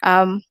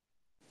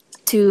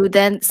 to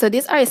then, so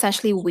these are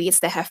essentially weeds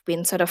that have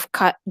been sort of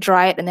cut,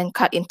 dried, and then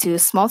cut into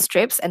small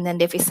strips, and then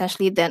they've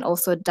essentially then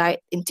also dyed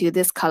into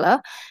this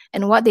color.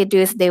 And what they do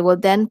is they will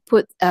then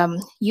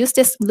use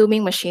this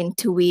looming machine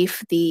to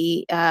weave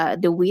the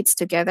weeds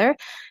together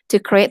to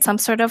create some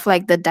sort of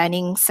like the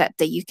dining set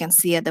that you can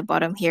see at the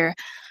bottom here.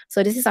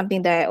 So this is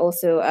something that I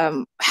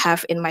also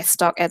have in my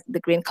stock at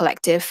the Green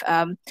Collective.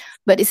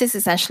 But this is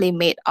essentially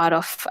made out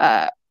of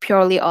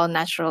purely all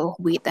natural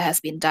wheat that has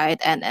been dyed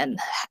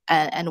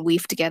and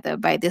weaved together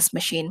by this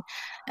machine.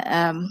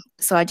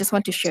 So I just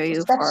want to show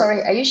you.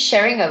 Sorry, are you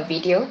sharing a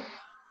video?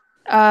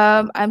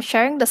 I'm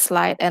sharing the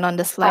slide, and on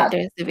the slide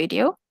there's the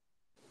video.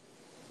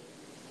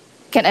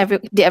 Did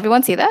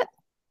everyone see that?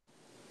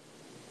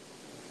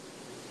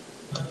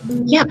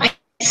 Yeah, I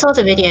saw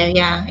the video.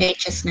 Yeah,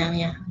 just now.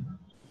 Yeah.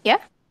 Yeah.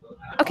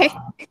 Okay.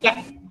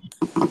 Yeah.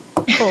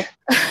 Cool.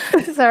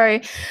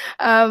 Sorry.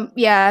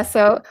 Yeah.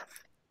 So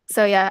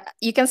yeah,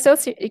 you can still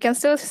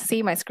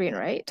see my screen,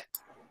 right?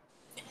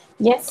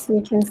 Yes,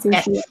 we can still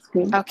see your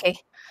screen. Okay.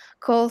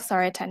 Cool.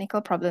 Sorry,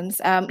 technical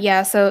problems.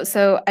 Yeah,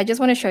 so I just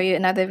want to show you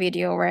another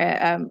video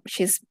where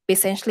she's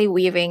essentially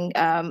weaving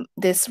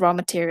this raw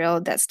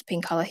material, that's the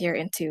pink color here,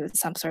 into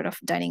some sort of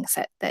dining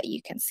set that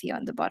you can see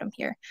on the bottom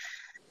here.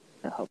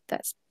 I hope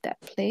that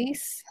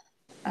plays.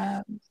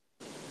 I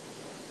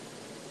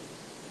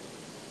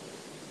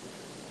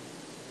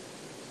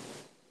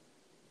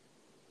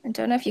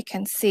don't know if you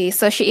can see.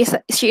 So she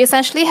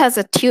essentially has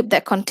a tube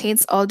that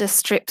contains all the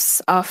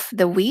strips of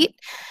the wheat,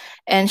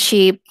 and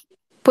she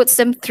puts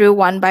them through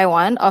one by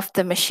one of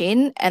the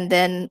machine, and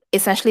then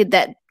essentially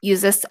that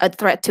uses a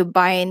thread to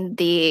bind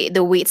the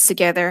wheats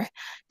together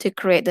to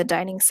create the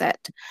dining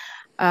set.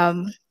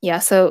 Yeah,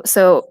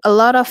 so a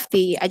lot of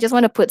I just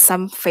want to put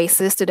some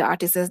faces to the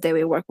artisans that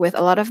we work with.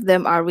 A lot of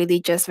them are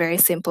really just very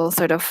simple,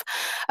 sort of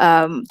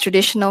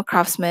traditional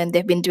craftsmen.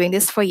 They've been doing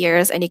this for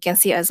years, and you can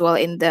see as well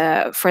in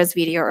the first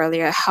video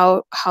earlier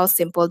how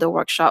simple the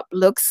workshop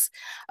looks.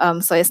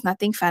 So it's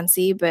nothing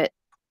fancy, but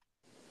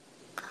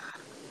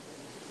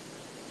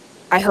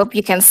I hope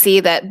you can see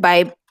that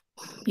by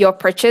your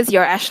purchase,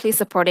 you're actually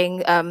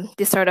supporting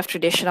this sort of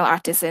traditional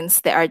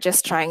artisans that are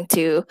just trying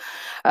to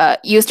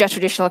use their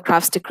traditional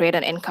crafts to create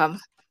an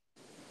income.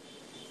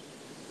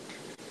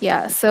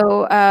 Yeah,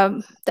 so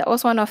that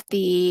was one of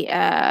the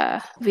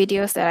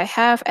videos that I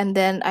have. And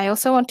then I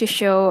also want to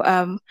show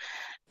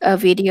a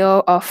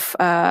video of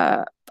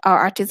our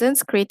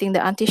artisans creating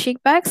the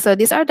anti-chic bags. So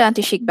these are the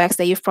anti-chic bags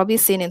that you've probably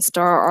seen in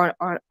store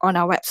or on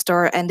our web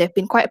store, and they've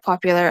been quite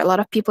popular. A lot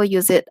of people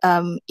use it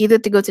either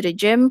to go to the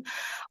gym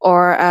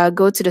or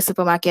go to the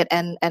supermarket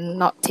and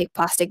not take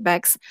plastic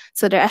bags.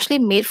 So they're actually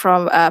made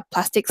from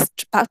plastic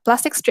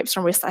strips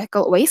from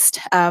recycled waste.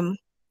 And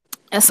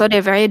so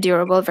they're very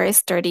durable, very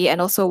sturdy,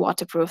 and also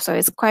waterproof. So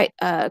it's quite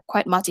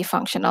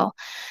multifunctional.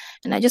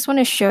 And I just want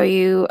to show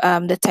you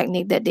the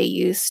technique that they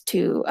use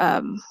to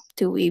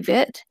weave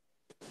it.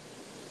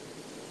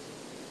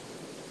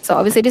 So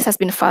obviously this has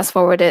been fast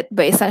forwarded,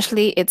 but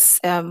essentially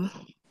it's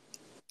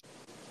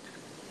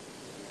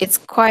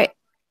quite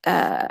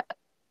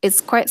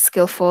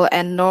skillful,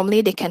 and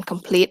normally they can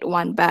complete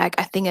one bag,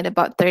 I think, in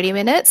about 30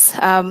 minutes.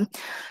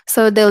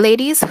 So the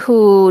ladies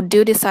who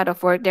do this sort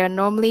of work, they're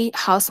normally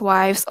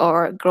housewives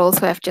or girls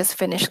who have just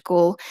finished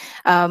school.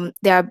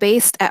 They are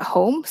based at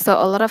home, so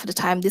a lot of the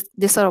time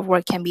this sort of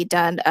work can be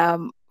done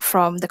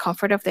from the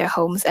comfort of their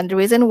homes. And the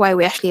reason why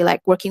we actually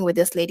like working with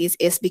these ladies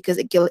is because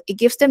it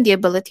gives them the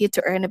ability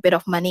to earn a bit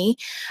of money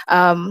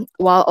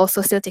while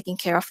also still taking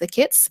care of the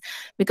kids,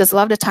 because a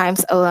lot of the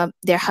times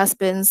their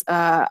husbands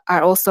are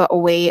also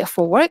away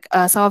for work.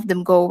 Some of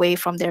them go away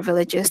from their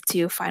villages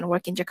to find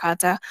work in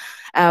Jakarta.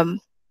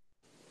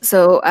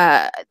 So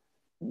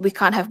we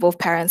can't have both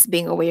parents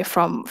being away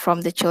from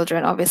the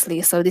children,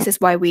 obviously. So this is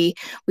why we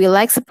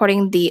like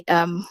supporting the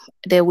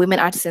women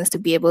artisans to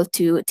be able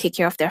to take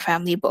care of their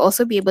family, but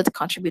also be able to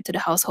contribute to the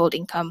household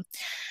income.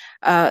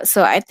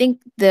 So I think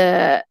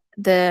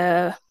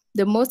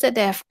the most that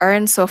they have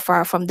earned so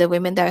far from the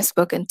women that I've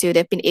spoken to,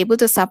 they've been able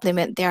to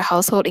supplement their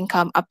household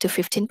income up to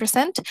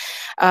 15%.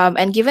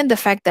 And given the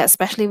fact that,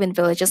 especially in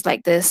villages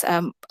like this,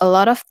 a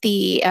lot of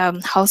the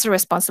household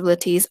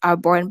responsibilities are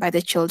borne by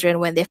the children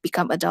when they've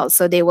become adults.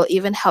 So they will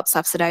even help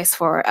subsidize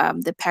for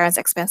the parents'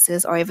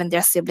 expenses or even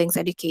their siblings'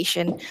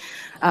 education.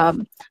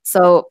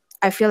 So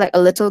I feel like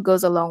a little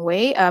goes a long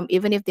way.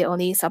 Even if they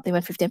only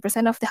supplement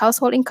 15% of the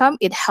household income,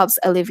 it helps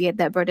alleviate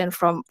that burden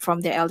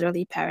from their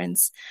elderly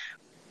parents.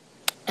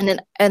 And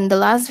then in the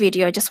last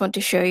video, I just want to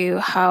show you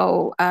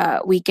how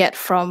we get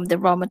from the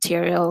raw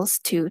materials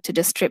to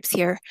the strips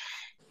here.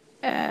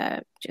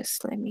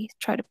 Just let me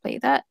try to play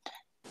that.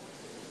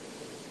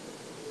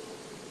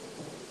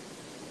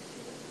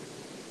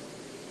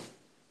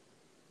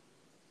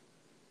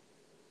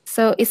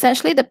 So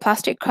essentially the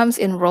plastic comes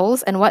in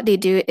rolls, and what they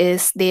do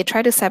is they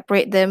try to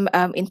separate them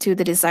into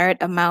the desired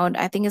amount.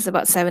 I think it's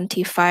about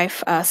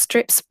 75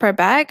 strips per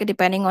bag,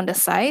 depending on the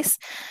size.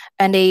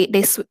 And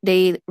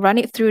they run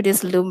it through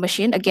this loom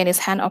machine. Again, it's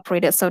hand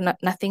operated, so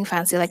nothing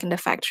fancy like in the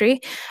factory.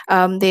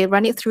 They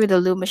run it through the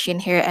loom machine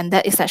here, and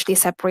that essentially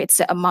separates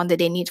the amount that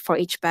they need for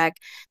each bag.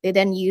 They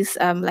then use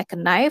like a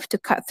knife to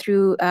cut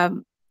through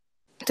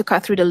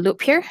the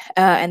loop here,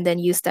 and then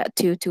use that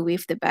to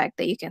weave the bag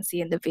that you can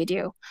see in the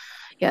video.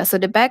 Yeah, so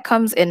the bag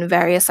comes in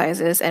various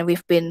sizes, and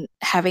we've been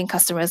having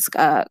customers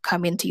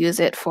come in to use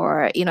it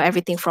for,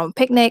 everything from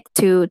picnic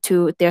to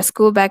their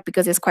school bag,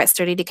 because it's quite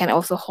sturdy. They can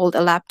also hold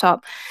a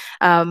laptop,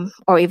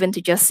 or even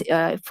to just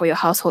for your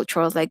household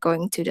chores, like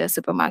going to the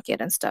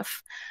supermarket and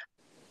stuff.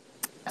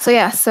 So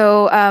yeah,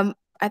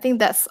 I think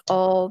that's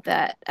all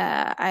that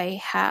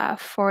I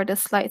have for the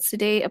slides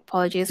today.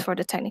 Apologies for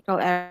the technical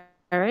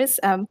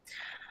errors. But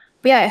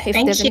yeah, if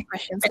there's any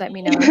questions, let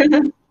me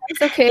know.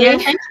 It's okay. Yeah,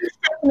 thank you,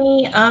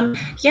 Stephanie.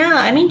 Yeah,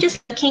 I mean,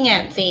 just looking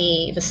at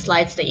the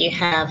slides that you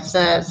have,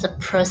 the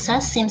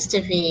process seems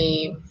to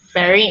be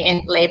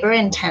very labor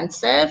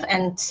intensive.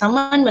 And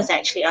someone was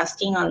actually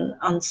asking on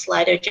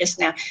Slido just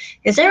now,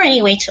 is there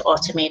any way to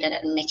automate it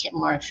and make it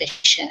more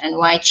efficient? And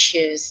why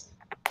choose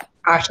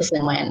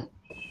artisan when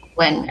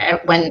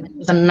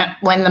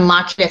the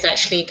market is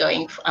actually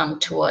going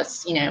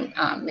towards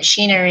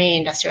machinery,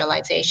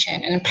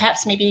 industrialization? And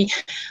perhaps maybe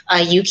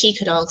Yuki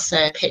could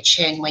also pitch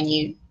in when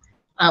you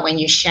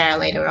share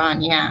later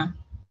on. Yeah,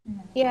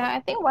 I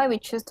think why we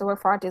choose to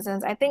work for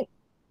artisans, I think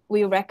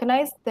we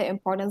recognize the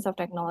importance of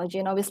technology,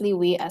 and obviously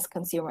we as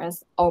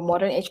consumers, or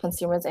modern age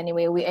consumers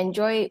anyway, we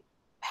enjoy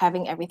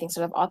having everything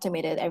sort of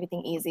automated,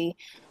 everything easy.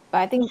 But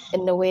I think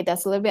in a way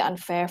that's a little bit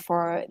unfair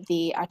for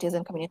the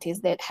artisan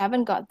communities that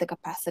haven't got the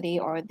capacity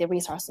or the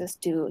resources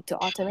to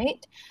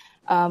automate.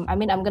 I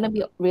mean, I'm gonna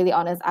be really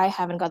honest. I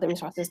haven't got the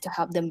resources to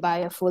help them buy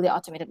a fully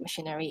automated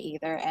machinery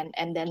either,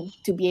 and then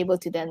to be able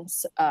to then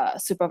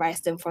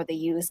supervise them for the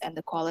use and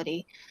the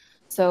quality.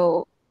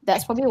 So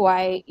that's probably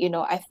why,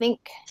 I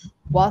think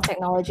while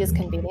technology is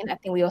convenient, I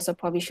think we also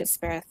probably should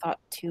spare a thought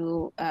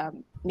to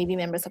maybe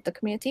members of the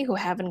community who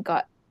haven't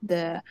got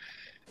the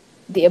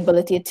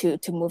ability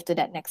to move to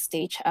that next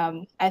stage.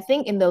 I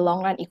think in the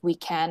long run, if we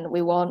can,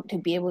 we want to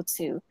be able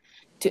to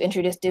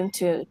introduce them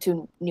to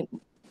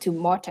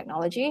more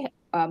technology,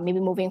 maybe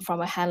moving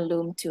from a hand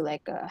loom to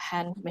like a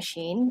hand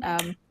machine.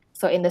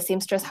 So in the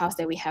seamstress house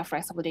that we have, for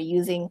example, they're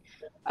using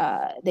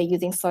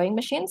sewing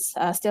machines,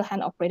 still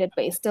hand operated,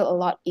 but it's still a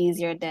lot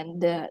easier than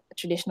the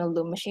traditional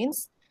loom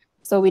machines.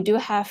 So we do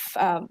have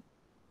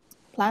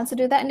plans to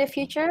do that in the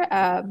future,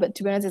 but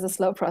to be honest, it's a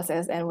slow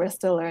process and we're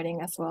still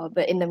learning as well.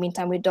 But in the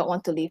meantime, we don't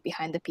want to leave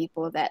behind the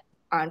people that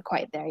aren't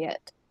quite there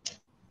yet.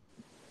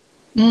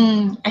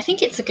 I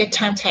think it's a good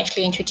time to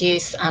actually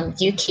introduce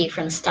Yuki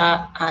from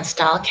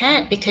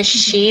StyleCat, because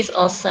she's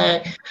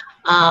also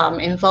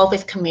involved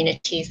with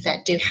communities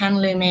that do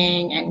hand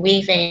looming and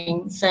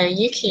weaving. So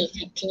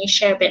Yuki, can you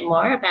share a bit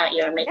more about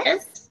your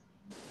makers?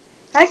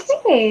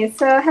 Okay,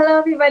 so hello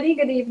everybody,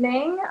 good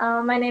evening.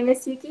 My name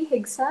is Yuki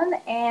Higson,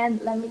 and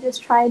let me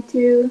just try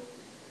to...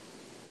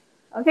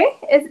 Okay,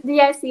 do you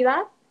guys see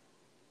that?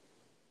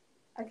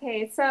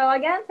 Okay, so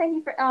again,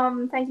 thank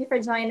you for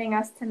joining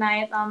us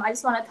tonight. I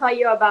just want to tell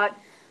you about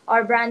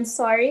our brand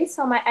story.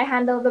 So I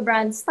handle the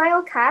brand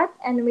StyleCat,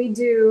 and we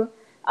do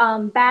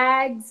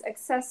bags,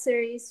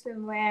 accessories,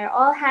 swimwear,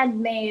 all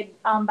handmade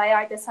by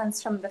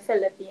artisans from the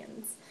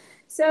Philippines.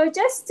 So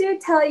just to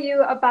tell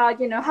you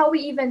about, how we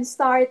even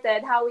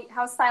started, how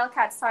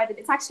StyleCat started.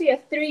 It's actually a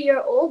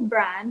 3-year-old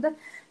brand,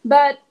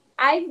 but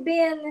I've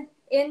been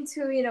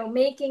into,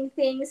 making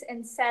things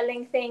and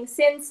selling things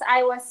since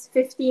I was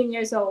 15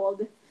 years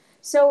old.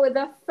 So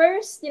the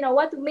first,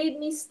 what made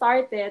me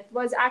start it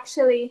was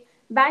actually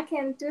back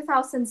in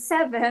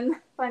 2007,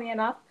 funny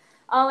enough,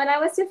 when I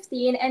was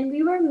 15, and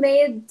we were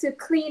made to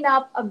clean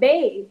up a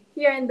bay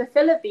here in the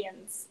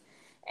Philippines.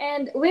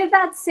 And with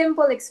that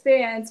simple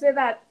experience, with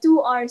that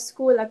 2-hour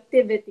school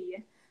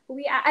activity,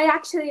 I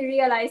actually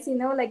realized,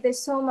 there's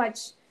so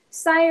much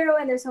styro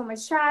and there's so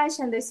much trash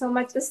and there's so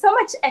much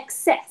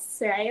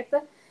excess, right?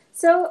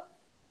 So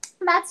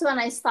that's when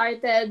I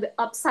started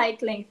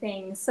upcycling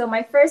things. So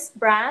my first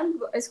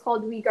brand is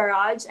called We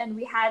Garage, and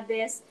we had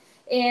this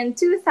in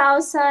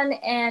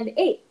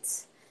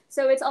 2008.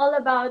 So it's all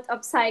about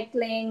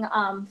upcycling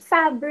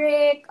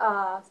fabric,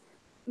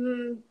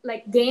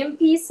 like game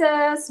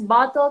pieces,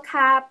 bottle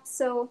caps.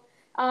 So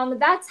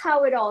that's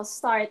how it all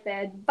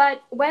started.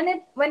 But when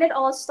it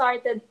all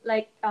started,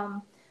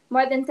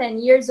 more than 10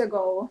 years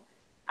ago,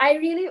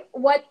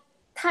 what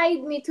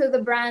tied me to the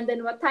brand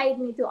and what tied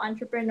me to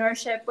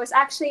entrepreneurship was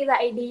actually the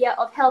idea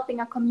of helping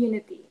a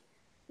community.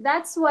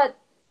 That's what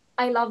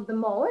I love the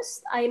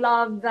most. I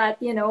love that,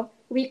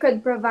 we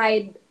could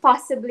provide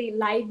possibly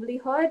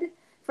livelihood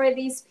for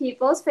these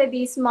people,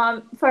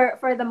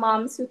 for the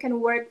moms who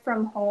can work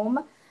from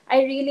home.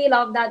 I really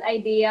love that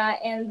idea,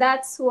 and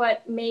that's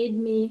what made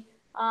me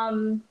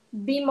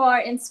be more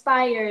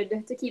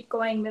inspired to keep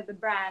going with the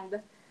brand.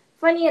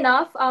 Funny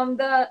enough,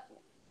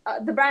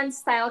 the brand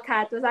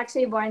StyleCat was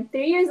actually born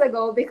 3 years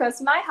ago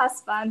because my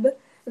husband,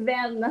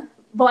 then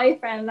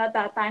boyfriend at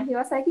that time, he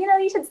was like,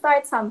 you should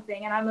start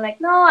something. And I'm like,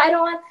 no, I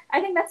don't want,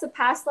 I think that's a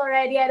past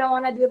already. I don't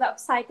want to do the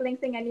upcycling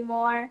thing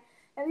anymore.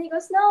 And he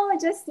goes, no,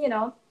 just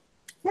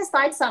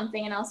start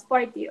something and I'll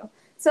support you.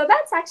 So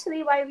that's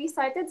actually why we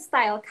started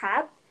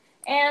StyleCat.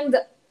 And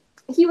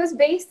he was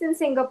based in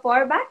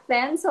Singapore back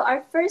then. So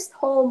our first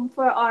home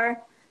for our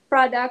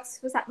products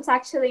was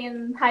actually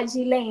in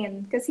Haji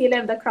Lane, because he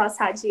lived across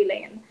Haji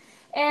Lane.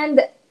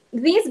 And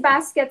these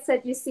baskets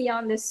that you see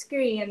on the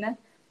screen,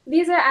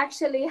 these are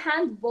actually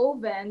hand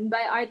woven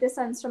by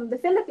artisans from the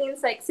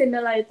Philippines, like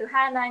similar to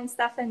Hannah and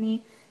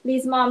Stephanie.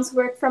 These moms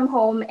work from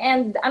home,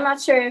 and I'm not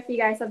sure if you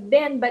guys have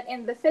been, but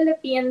in the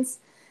Philippines,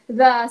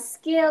 the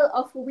skill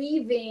of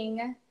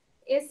weaving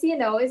is,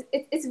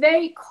 it's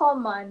very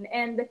common.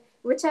 And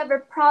whichever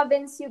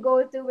province you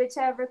go to,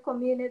 whichever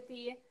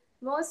community,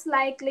 most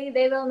likely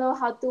they will know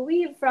how to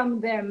weave from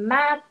their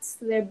mats,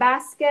 their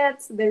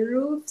baskets, the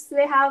roofs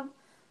they have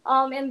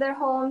in their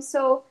homes.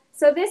 So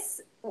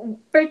this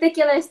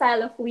particular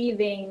style of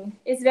weaving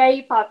is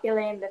very popular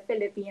in the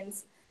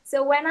Philippines.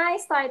 So when I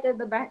started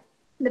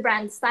the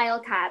brand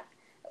StyleCat,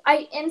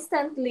 I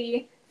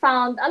instantly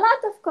found a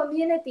lot of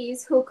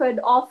communities who could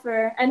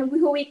offer and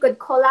who we could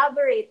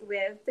collaborate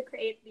with to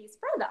create these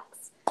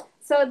products.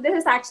 So this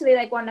is actually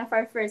like one of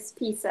our first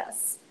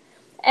pieces.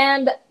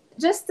 And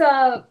just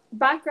a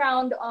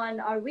background on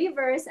our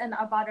weavers and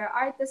about our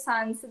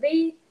artisans,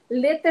 they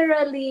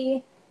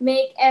literally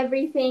make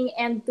everything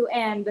end to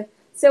end.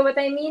 So what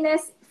I mean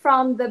is,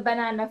 from the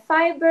banana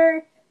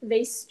fiber.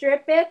 They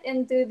strip it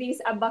into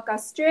these abaca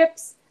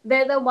strips.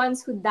 They're the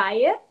ones who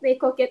dye it. They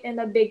cook it in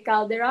a big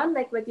calderon,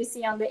 like what you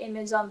see on the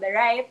image on the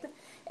right.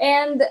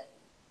 And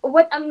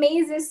what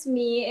amazes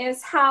me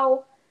is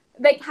how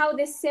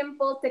this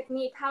simple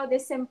technique, how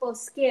this simple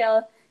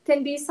skill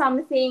can be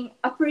something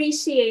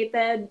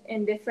appreciated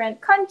in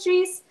different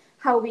countries,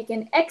 how we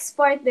can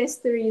export this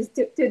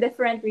to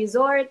different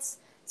resorts.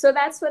 So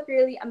that's what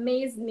really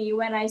amazed me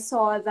when I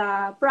saw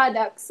the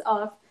products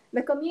of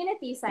the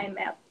communities I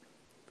met.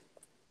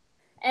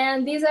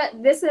 And these are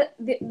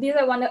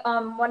one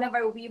of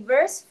our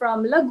weavers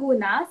from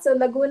Laguna. So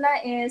Laguna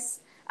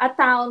is a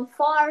town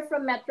far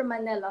from Metro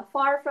Manila,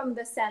 far from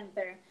the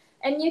center,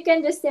 and you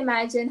can just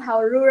imagine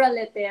how rural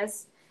it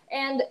is.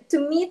 And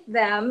to meet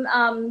them,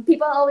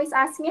 people always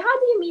ask me, "How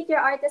do you meet your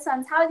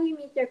artisans? How do you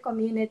meet your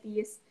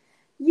communities?"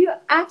 You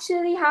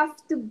actually have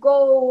to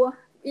go,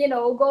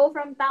 go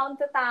from town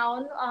to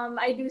town.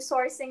 I do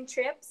sourcing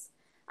trips.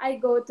 I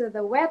go to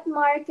the wet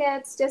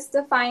markets just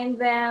to find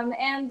them,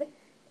 and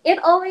it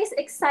always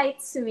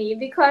excites me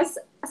because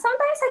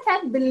sometimes I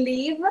can't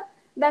believe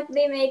that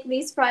they make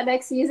these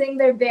products using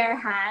their bare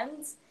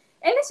hands.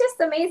 And it's just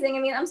amazing. I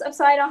mean, I'm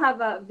sorry I don't have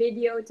a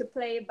video to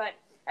play, but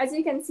as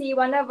you can see,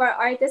 one of our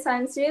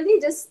artisans really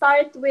just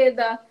start with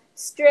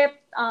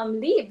stripped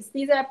leaves.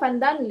 These are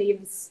pandan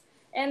leaves.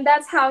 And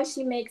that's how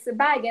she makes a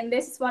bag. And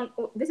this is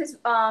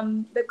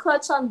the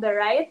clutch on the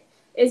right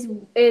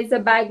is a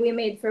bag we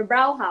made for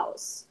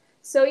Brauhaus.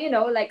 So,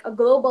 like a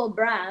global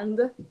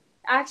brand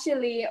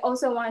actually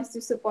also wants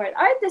to support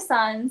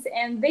artisans,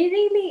 and they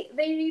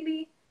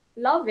really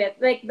love it,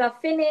 like the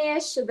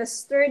finish, the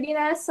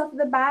sturdiness of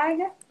the bag.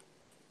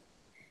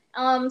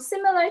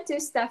 Similar to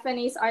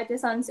Stephanie's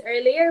artisans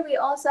earlier, we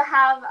also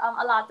have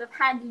a lot of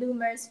hand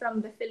loomers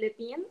from the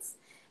Philippines,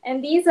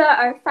 and these are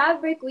our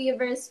fabric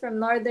weavers from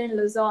northern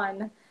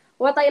Luzon.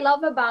 What I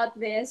love about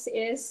this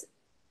is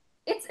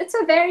it's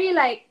a very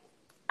like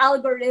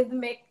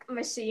algorithmic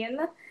machine.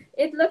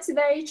 It looks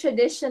very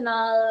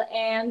traditional,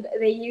 and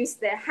they use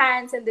their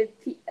hands and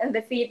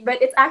the feet,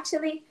 but it's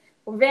actually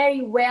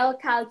very well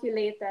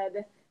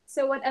calculated.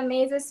 So what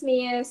amazes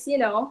me is,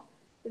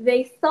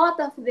 they thought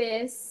of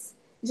this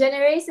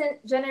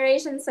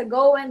generations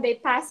ago, and they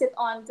pass it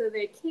on to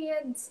their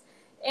kids,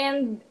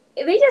 and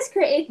they just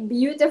create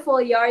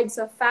beautiful yards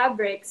of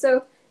fabric.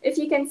 So if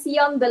you can see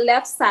on the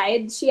left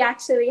side, she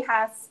actually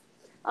has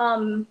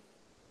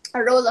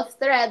a roll of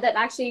thread that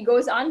actually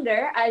goes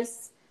under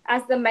as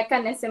the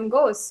mechanism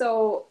goes.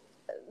 So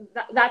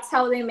that's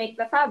how they make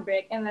the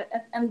fabric, and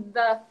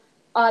the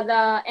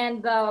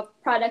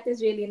product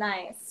is really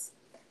nice.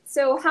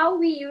 So how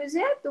we use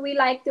it, we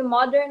like to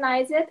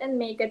modernize it and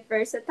make it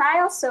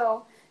versatile.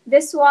 So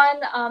this one,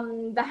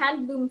 the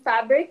hand loom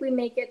fabric, we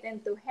make it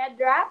into head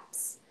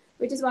wraps,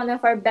 which is one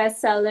of our best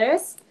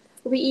sellers.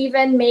 We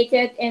even make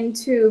it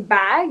into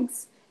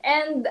bags.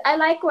 And I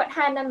like what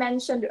Hannah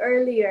mentioned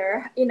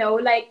earlier,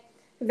 like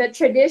the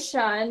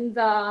tradition,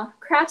 the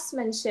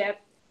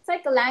craftsmanship. It's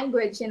like a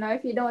language,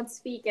 if you don't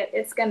speak it,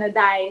 it's gonna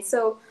die.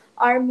 So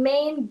our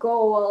main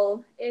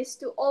goal is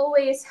to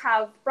always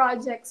have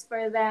projects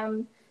for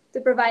them, to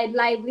provide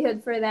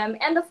livelihood for them,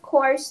 and of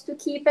course, to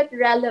keep it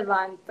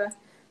relevant.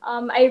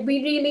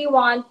 We really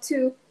want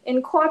to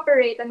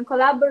incorporate and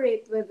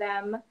collaborate with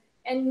them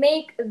and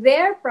make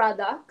their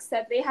products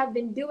that they have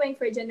been doing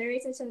for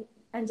generations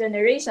and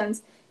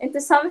generations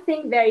into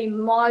something very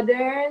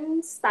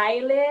modern,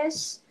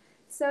 stylish.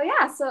 So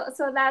yeah,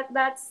 so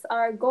that's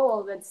our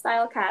goal with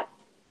StyleCat.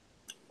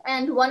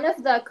 And one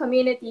of the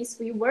communities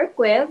we work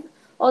with,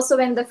 also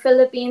in the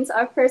Philippines,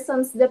 are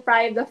persons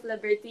deprived of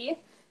liberty.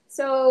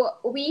 So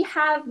we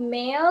have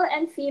male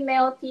and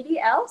female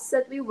PDLs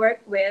that we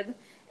work with,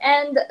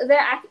 and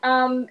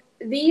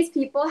these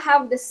people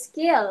have the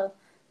skill.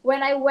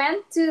 When I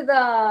went to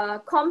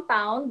the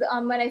compound,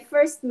 when I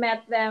first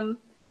met them,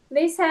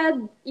 they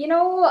said,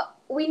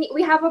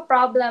 we have a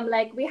problem.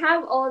 Like, we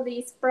have all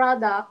these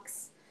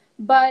products,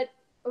 but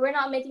we're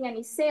not making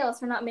any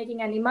sales. We're not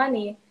making any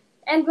money.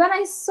 And when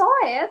I saw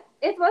it,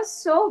 it was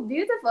so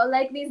beautiful.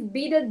 Like these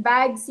beaded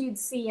bags you'd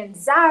see in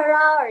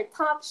Zara or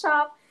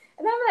Topshop.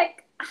 And I'm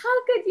like,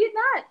 how could you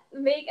not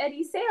make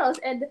any sales?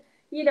 And,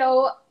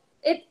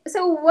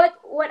 so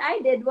what I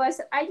did was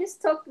I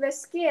just took the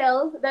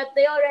skill that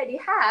they already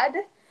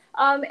had,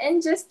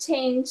 and just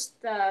changed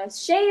the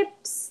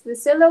shapes, the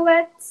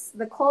silhouettes,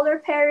 the color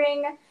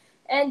pairing.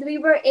 And we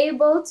were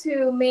able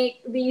to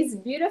make these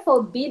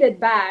beautiful beaded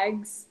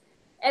bags.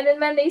 And then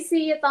when they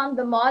see it on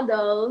the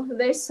model,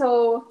 they're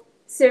so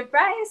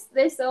surprised,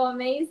 they're so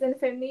amazed. And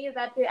for me,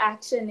 that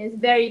reaction is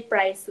very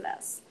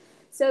priceless.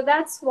 So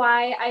that's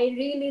why I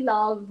really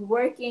love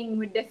working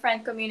with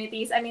different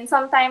communities. I mean,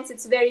 sometimes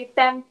it's very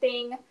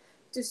tempting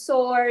to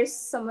source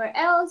somewhere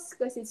else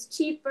because it's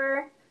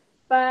cheaper.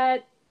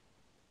 But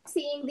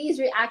seeing these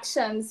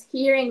reactions,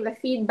 hearing the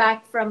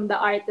feedback from the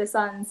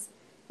artisans,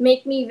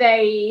 make me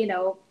very,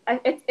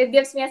 it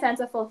gives me a sense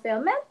of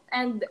fulfillment.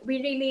 And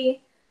we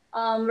really,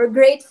 we're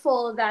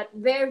grateful that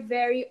they're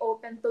very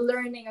open to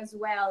learning as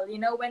well.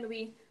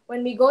 When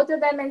when we go to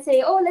them and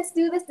say, oh, let's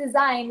do this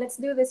design, let's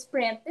do this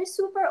print, they're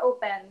super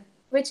open,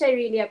 which I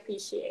really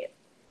appreciate.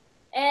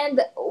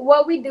 And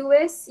what we do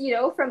is,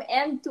 from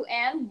end to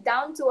end,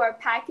 down to our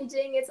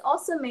packaging, it's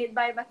also made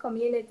by the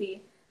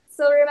community.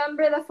 So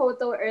remember the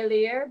photo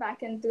earlier,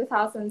 back in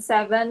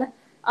 2007,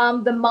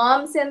 the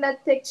moms in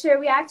that picture,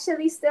 we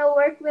actually still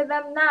work with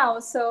them now.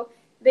 So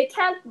they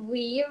can't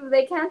weave,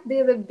 they can't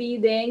do the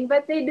beading,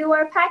 but they do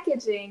our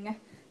packaging.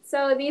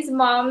 So these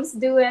moms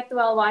do it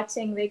while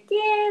watching the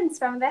kids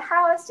from the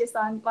house, just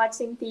on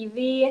watching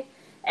TV.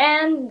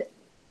 And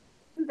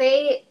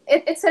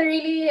it's a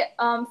really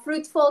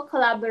fruitful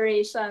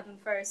collaboration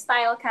for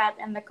StyleCat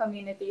and the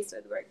communities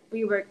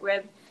we work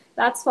with.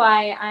 That's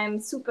why I'm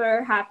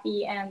super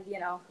happy, and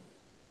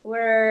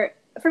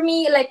for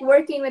me, like,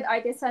 working with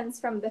artisans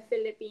from the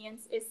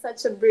Philippines is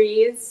such a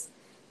breeze.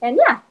 And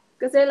yeah,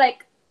 because they're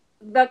like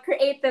the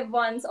creative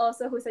ones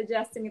also who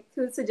suggest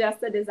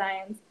the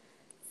designs.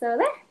 So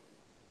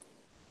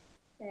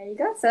there you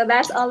go. So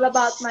that's all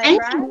about my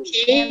brand.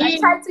 And I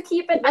tried to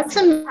keep it as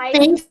tight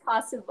as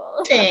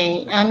possible.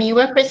 You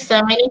work with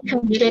so many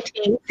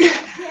communities.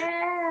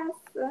 Yes.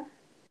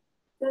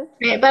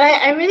 Right, but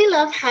I really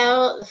love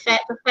how the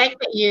fact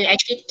that you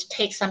actually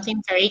take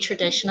something very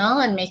traditional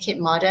and make it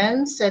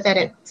modern, so that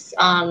it's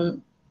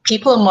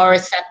people are more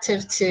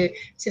receptive to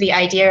the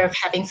idea of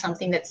having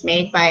something that's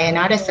made by an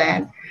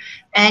artisan.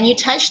 And you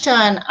touched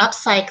on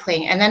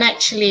upcycling, and that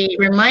actually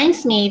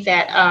reminds me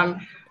that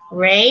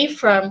Ray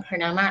from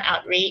Purnama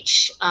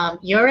Outreach,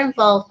 you're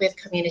involved with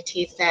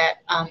communities that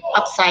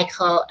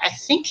upcycle. I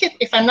think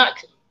if I'm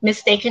not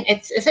mistaken,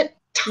 is it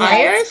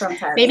tires? From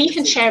tires. Maybe you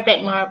can share a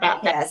bit more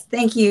about that. Yes,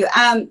 thank you.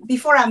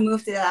 Before I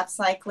move to the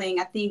upcycling,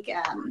 I think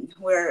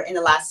we're in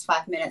the last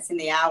 5 minutes in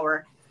the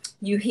hour.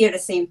 You hear the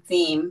same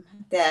theme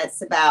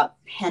that's about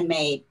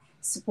handmade,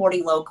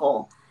 supporting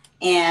local.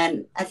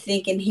 And I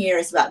think in here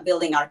is about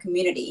building our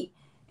community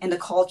and the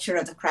culture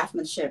of the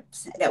craftsmanship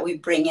that we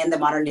bring in the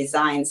modern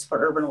designs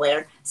for urban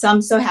wear. So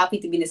I'm so happy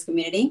to be in this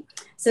community.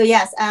 So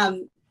yes,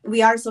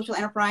 we are a social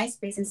enterprise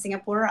based in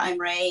Singapore. I'm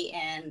Ray,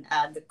 and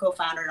the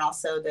co-founder and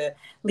also the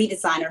lead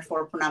designer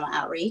for Purnama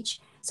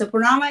Outreach. So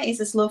Purnama is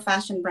a slow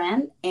fashion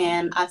brand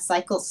and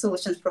upcycle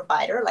solutions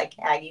provider, like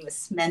Aggie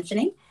was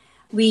mentioning.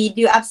 We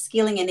do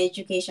upskilling and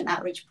education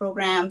outreach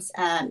programs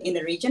in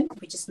the region,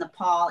 which is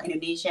Nepal,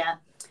 Indonesia,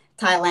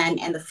 Thailand,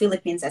 and the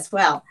Philippines as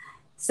well.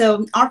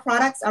 So our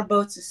products are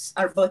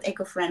both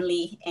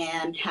eco-friendly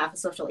and have a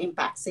social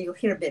impact. So you'll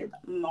hear a bit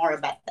more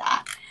about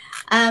that.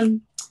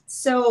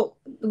 So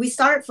we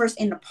started first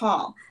in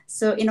Nepal.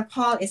 So in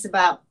Nepal, it's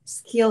about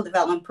skill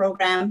development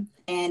program,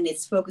 and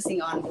it's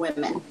focusing on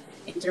women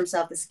in terms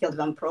of the skill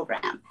development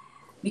program,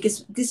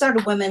 because these are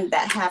the women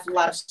that have a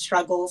lot of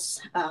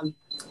struggles,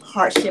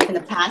 hardship in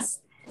the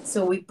past.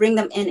 So we bring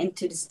them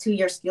into this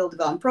 2-year skill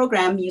development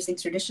program using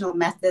traditional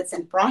methods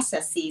and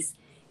processes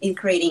in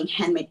creating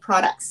handmade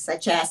products,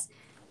 such as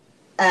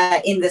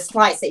in the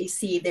slides that you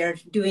see, they're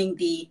doing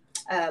the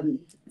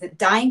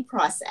dyeing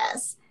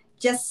process,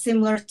 just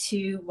similar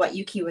to what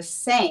Yuki was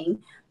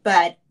saying,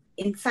 but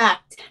in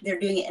fact, they're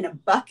doing it in a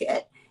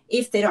bucket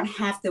if they don't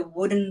have the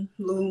wooden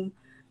loom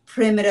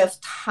primitive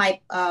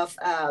type of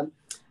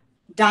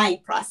dyeing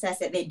process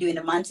that they do in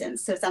the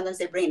mountains. So sometimes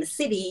they bring in the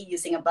city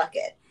using a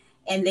bucket,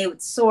 and they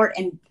would sort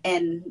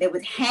and they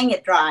would hang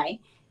it dry,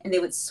 and they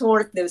would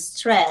sort those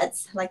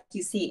threads like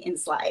you see in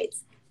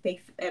slides.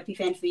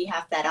 If we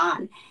have that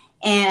on.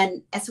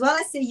 And as well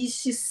as they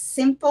use just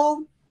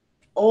simple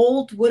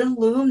old wooden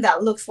loom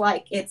that looks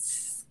like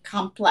it's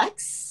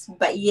complex,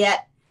 but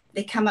yet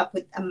they come up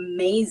with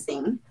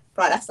amazing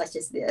products such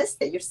as this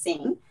that you're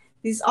seeing.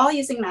 These all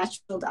using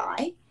natural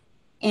dye,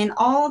 and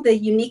all the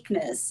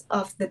uniqueness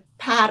of the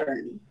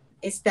pattern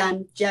is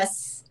done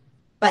just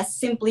by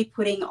simply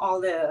putting all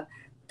the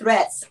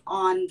threads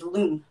on the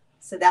loom.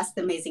 So that's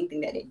the amazing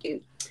thing that they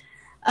do.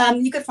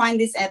 You could find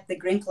this at the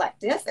Green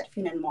Collective at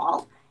Funan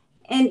Mall.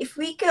 And if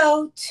we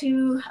go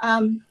to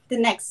the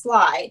next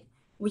slide,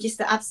 which is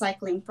the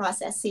upcycling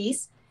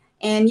processes,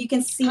 and you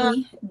can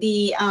see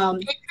the...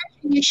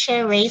 Can you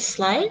share Ray's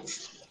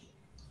slides?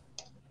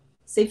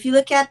 So if you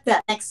look at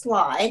the next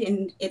slide,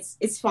 and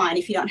it's fine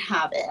if you don't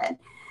have it.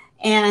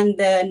 And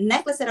the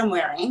necklace that I'm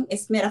wearing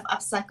is made of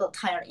upcycled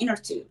tire inner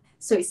tube.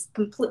 So it's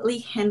completely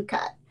hand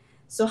cut.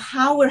 So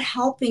how we're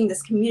helping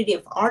this community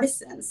of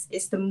artisans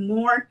is the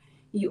more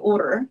you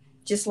order,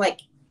 just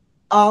like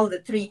all the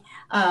 3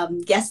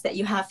 guests that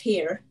you have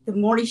here, the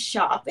more you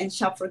shop and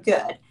shop for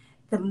good,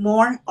 the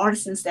more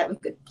artisans that we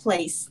could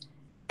place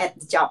at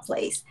the job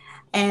place.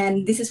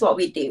 And this is what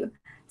we do.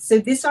 So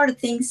these are the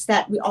things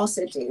that we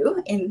also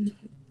do. And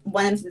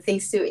one of the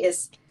things too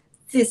is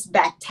this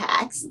bag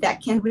tags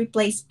that can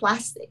replace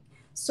plastic.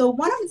 So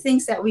one of the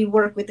things that we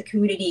work with the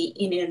community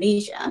in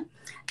Indonesia,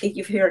 I think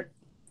you've heard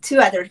 2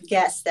 other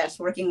guests that's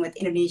working with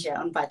Indonesia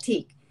on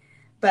batik,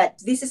 but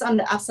this is on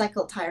the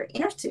upcycled tire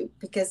inner tube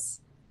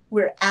because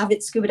we're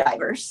avid scuba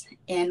divers.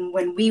 And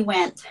when we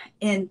went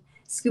in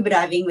scuba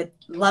diving with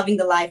loving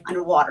the life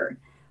underwater,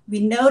 we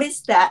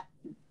noticed that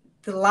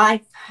the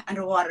life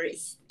underwater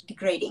is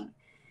degrading.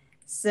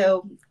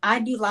 So I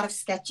do a lot of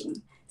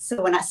sketching.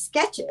 So when I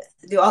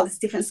do all these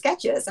different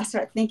sketches, I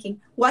start thinking,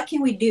 what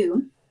can we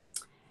do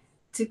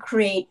to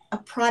create a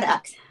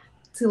product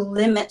to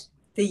limit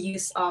the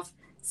use of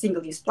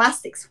single-use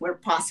plastics where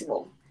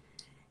possible,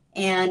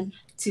 and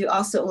to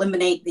also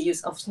eliminate the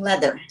use of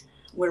leather.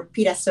 We're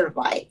PETA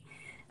certified,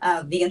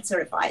 vegan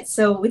certified.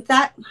 So with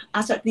that,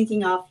 I start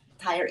thinking of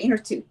tire inner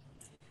tube.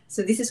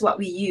 So this is what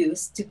we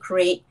use to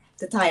create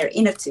the tire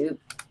inner tube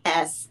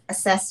as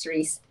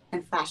accessories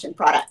and fashion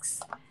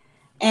products.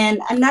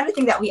 And another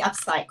thing that we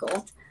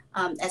upcycled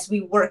as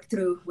we work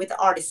through with the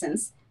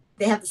artisans,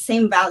 they have the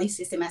same value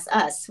system as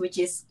us, which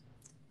is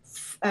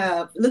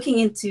looking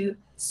into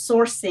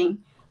sourcing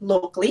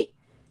locally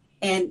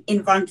and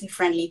environmentally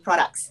friendly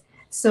products.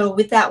 So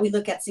with that, we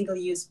look at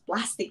single-use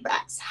plastic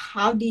bags.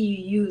 How do you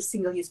use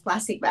single-use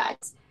plastic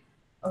bags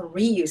or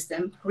reuse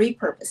them,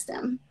 repurpose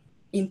them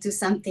into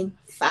something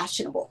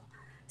fashionable?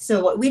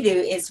 So what we do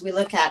is we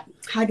look at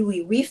how do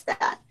we weave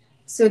that?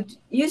 So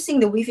using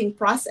the weaving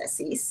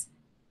processes,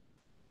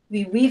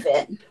 we weave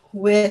it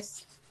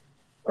with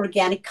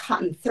organic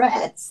cotton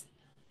threads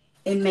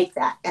and make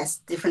that as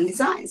different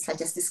designs,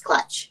 such as this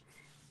clutch.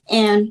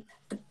 And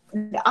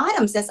the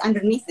items that's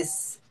underneath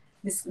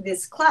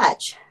this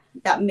clutch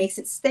that makes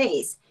it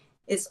stays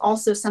is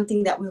also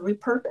something that we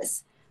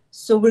repurpose.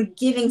 So we're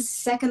giving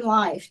second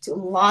life to a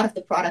lot of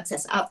the products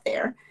that's out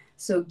there.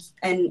 So,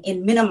 and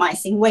in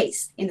minimizing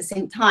waste in the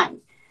same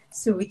time.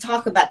 So we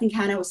talk about, I think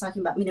Hannah was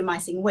talking about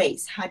minimizing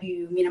waste. How do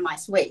you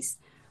minimize waste?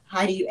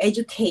 How do you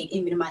educate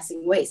in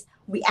minimizing waste?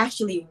 We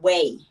actually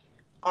weigh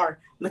our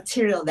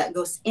material that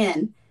goes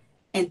in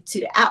and to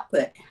the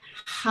output.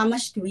 How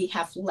much do we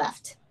have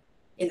left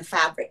in the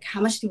fabric?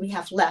 How much do we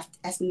have left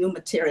as new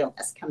material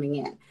that's coming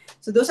in?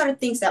 So those are the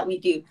things that we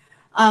do.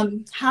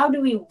 How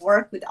do we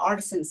work with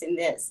artisans in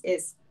this?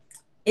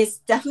 It's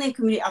definitely a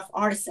community of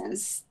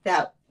artisans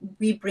that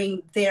they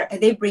bring their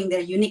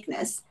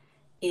uniqueness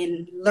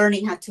in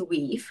learning how to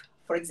weave.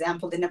 For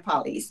example, the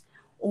Nepalis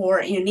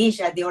or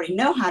Indonesia, they already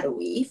know how to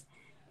weave,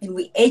 and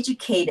we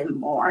educate them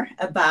more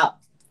about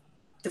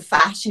the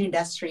fashion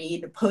industry,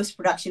 the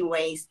post-production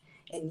ways,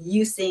 and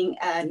using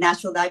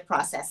natural dye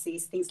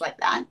processes, things like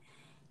that.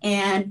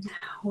 And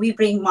we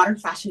bring modern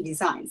fashion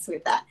designs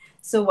with that.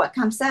 So what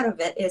comes out of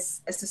it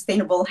is a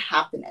sustainable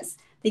happiness.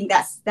 I think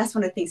that's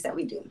one of the things that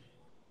we do.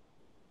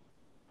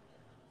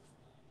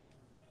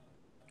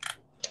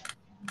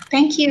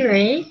 Thank you,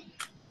 Ray.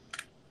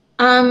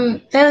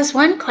 There was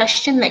one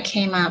question that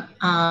came up,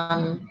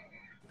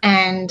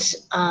 and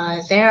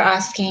they're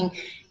asking,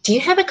 do you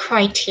have a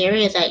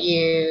criteria that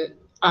you,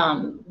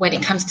 when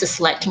it comes to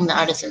selecting the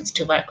artisans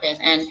to work with,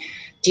 and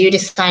do you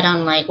decide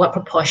on like what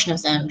proportion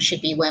of them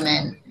should be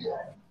women?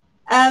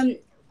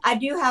 I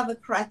do have a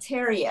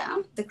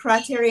criteria. The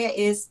criteria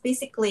is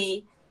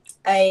basically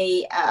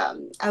I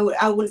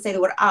wouldn't say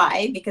the word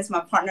I, because my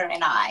partner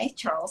and I,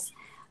 Charles,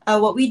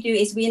 what we do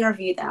is we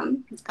interview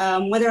them,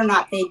 whether or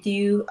not they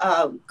do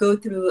go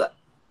through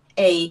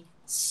a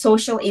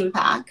social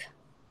impact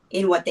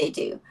in what they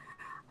do.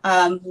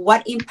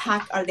 What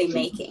impact are they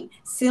making?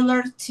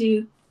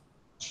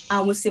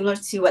 Almost similar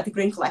to what the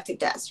Green Collective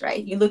does,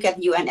 right? You look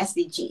at UN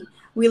SDG.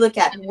 We look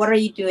at what are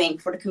you doing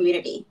for the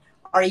community?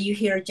 Are you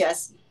here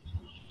just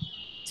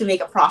to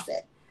make a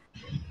profit?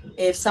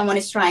 If someone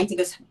is trying to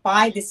just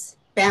buy this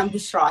bamboo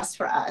straws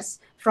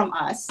from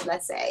us,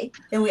 let's say,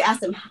 then we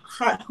ask them,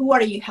 who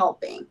are you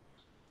helping?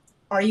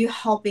 Are you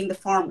helping the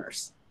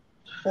farmers?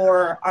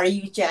 Or are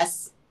you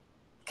just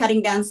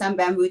cutting down some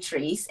bamboo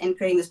trees and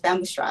creating this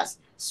bamboo straws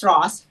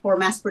for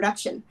mass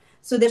production?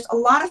 So there's a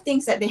lot of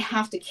things that they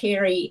have to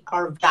carry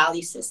our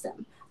value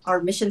system.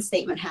 Our mission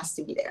statement has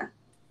to be there.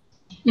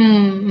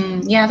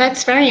 Mm-hmm. Yeah,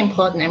 that's very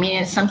important. I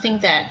mean, it's something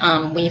that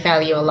we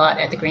value a lot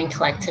at the Green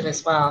Collective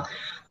as well.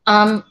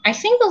 I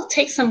think we'll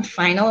take some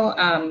final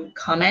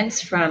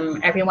comments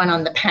from everyone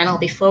on the panel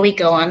before we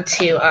go on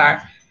to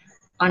our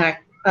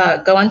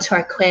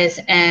quiz.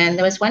 And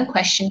there was one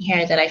question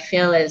here that I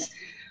feel is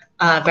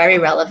very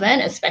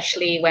relevant,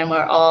 especially when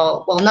we're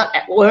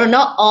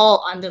not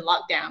all under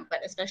lockdown,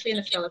 but especially in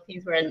the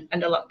Philippines, we're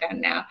under lockdown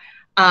now.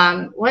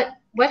 How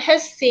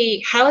has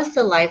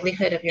the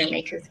livelihood of your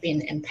makers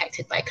been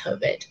impacted by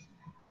COVID?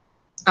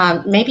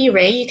 Maybe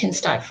Ray, you can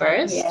start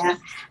first. Yeah,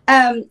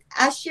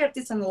 I shared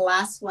this on the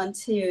last one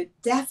too.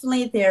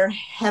 Definitely, they're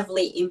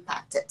heavily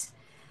impacted.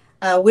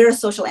 We're a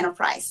social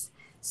enterprise,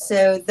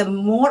 so the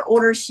more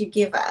orders you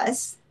give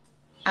us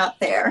out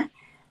there,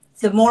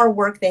 the more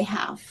work they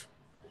have,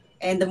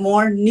 and the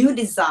more new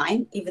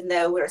design. Even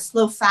though we're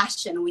slow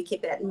fashion, we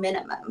keep it at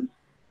minimum.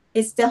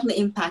 It's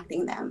definitely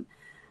impacting them.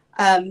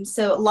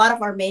 So a lot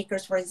of our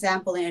makers, for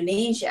example, in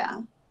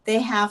Indonesia, they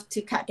have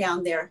to cut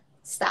down their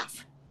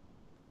staff.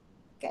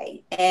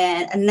 Okay,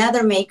 and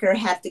another maker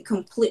had to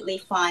completely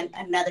find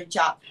another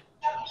job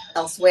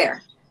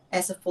elsewhere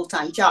as a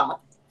full-time job.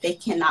 They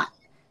cannot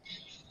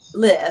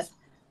live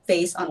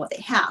based on what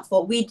they have.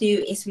 What we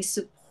do is we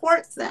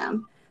support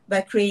them by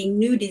creating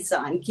new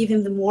design,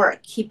 giving them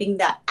work, keeping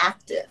that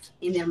active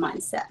in their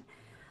mindset.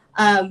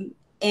 And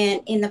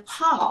in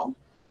Nepal,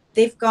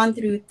 they've gone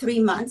through 3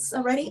 months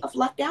already of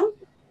lockdown,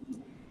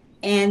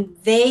 and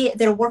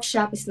their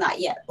workshop is not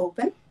yet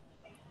open.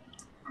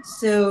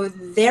 So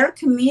their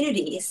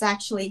community is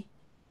actually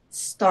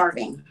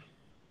starving.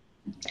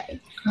 Okay.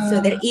 So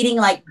they're eating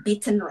like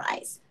beaten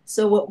rice.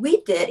 So what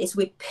we did is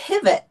we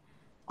pivot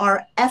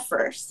our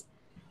efforts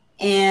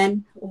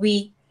and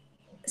we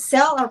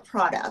sell our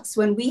products.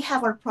 When we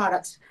have our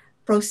products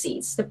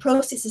proceeds, the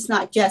proceeds is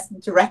not just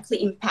directly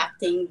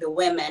impacting the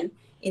women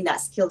in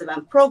that skill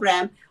development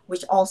program,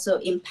 which also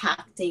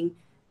impacting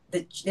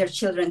their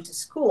children to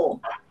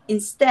school.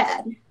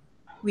 Instead,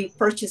 we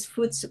purchase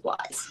food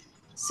supplies.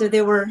 So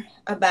there were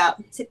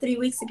about 3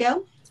 weeks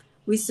ago,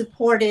 we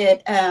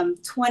supported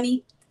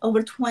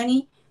over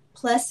 20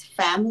 plus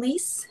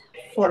families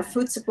for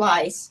food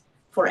supplies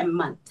for a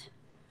month,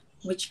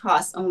 which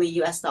costs only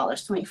US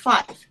dollars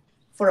 25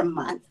 for a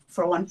month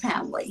for one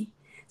family.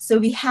 So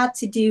we had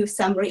to do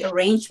some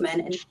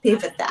rearrangement and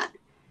pivot that.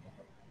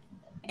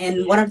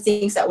 And one of the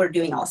things that we're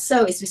doing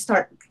also is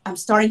I'm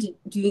starting to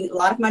do a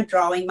lot of my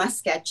drawing, my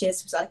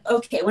sketches. It's like,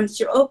 okay, once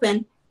you're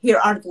open, here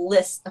are the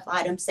list of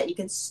items that you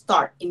can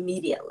start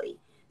immediately.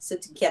 So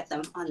to get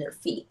them on their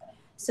feet.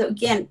 So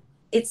again,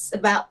 it's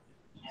about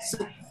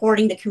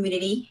supporting the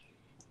community.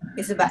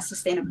 It's about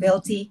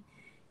sustainability.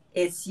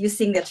 It's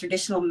using the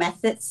traditional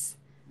methods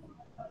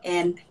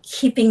and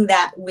keeping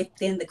that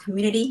within the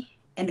community,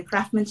 and the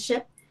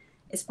craftsmanship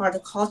is part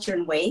of the culture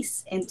and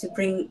ways, and to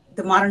bring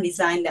the modern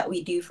design that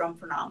we do from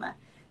Purnama,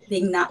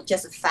 being not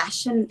just a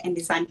fashion and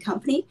design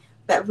company,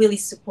 but really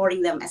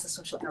supporting them as a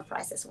social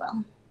enterprise as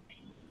well.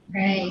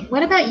 Right.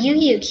 What about you,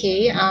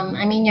 Yuki?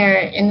 I mean, you're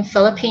in the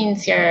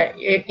Philippines. You're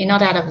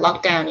not out of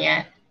lockdown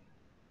yet.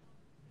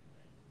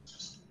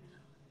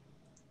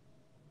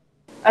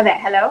 Okay.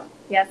 Hello.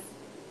 Yes.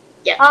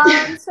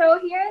 Yeah. So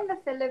here in the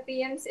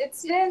Philippines,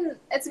 it's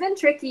been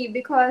tricky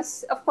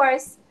because, of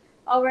course,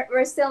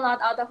 we're still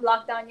not out of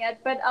lockdown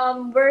yet. But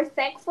we're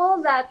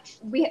thankful that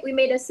we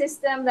made a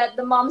system that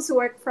the moms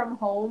work from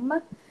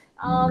home.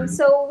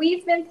 So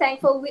we've been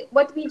thankful.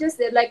 What we just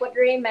did, like what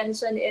Ray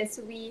mentioned, is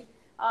we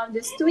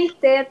just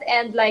tweaked it,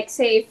 and like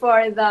say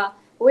for the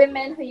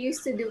women who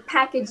used to do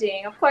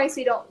packaging, of course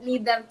we don't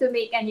need them to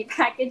make any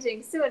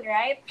packaging soon,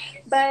 right?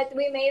 But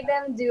we made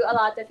them do a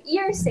lot of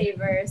ear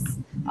savers.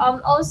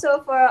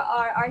 Also for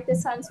our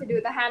artisans who do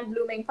the hand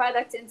blooming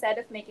products, instead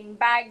of making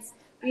bags,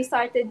 we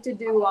started to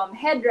do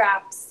head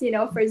wraps,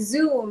 for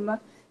Zoom.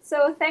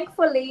 So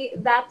thankfully,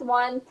 that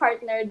one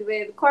partnered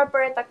with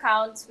corporate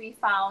accounts we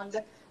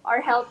found are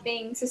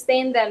helping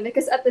sustain them,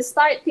 because at the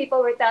start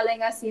people were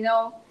telling us,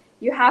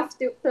 you have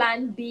to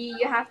plan B,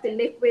 you have to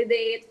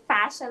liquidate,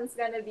 fashion's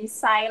gonna be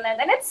silent,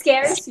 and it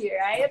scares you,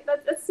 right?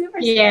 That's super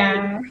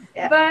scary.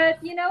 Yeah. But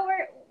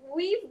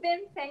we've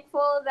been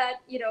thankful that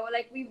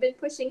like we've been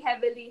pushing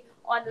heavily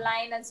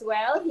online as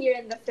well here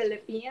in the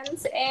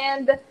Philippines,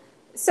 and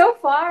so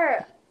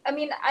far, I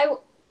mean,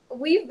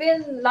 we've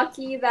been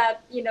lucky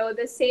that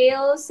the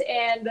sales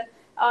and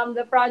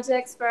the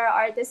projects for our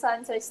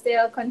artisans are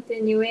still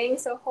continuing.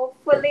 So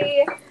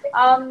hopefully,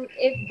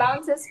 it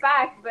bounces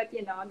back, but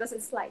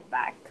doesn't slide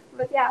back.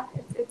 But yeah,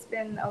 it's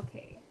been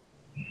okay.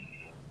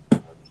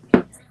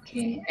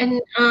 Okay.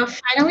 And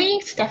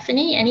finally,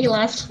 Stephanie, any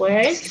last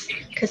words?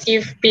 Because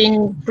you've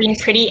been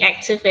pretty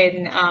active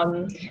in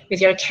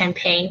with your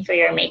campaign for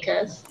your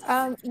makers.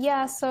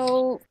 Yeah,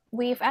 so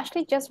we've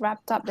actually just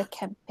wrapped up the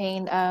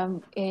campaign.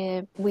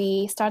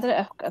 We started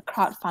a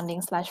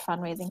crowdfunding /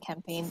 fundraising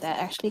campaign that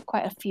actually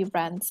quite a few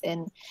brands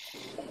in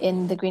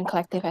the Green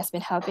Collective has been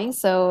helping.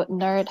 So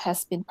Nerd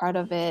has been part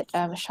of it.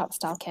 Shop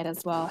Style Cat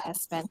as well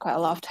has spent quite a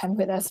lot of time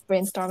with us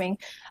brainstorming.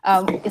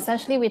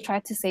 Essentially, we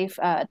tried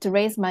to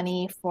raise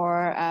money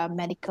for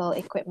medical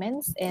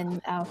equipments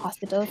in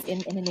hospitals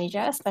in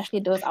Indonesia, especially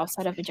those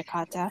outside of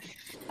Jakarta.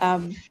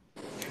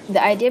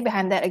 The idea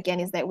behind that, again,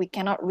 is that we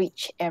cannot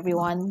reach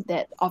everyone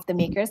of the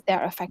makers that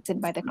are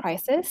affected by the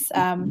crisis,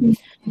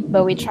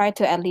 but we try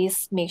to at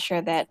least make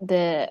sure that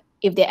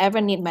if they ever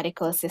need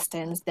medical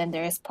assistance, then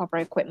there is proper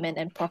equipment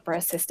and proper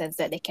assistance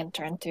that they can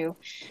turn to.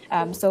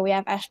 So we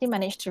have actually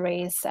managed to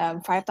raise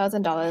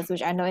 $5,000,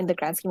 which I know in the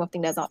grand scheme of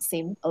things does not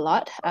seem a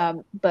lot,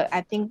 but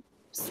I think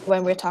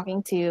when we're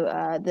talking to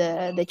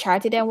the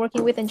charity that I'm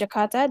working with in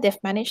Jakarta,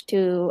 they've managed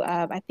to,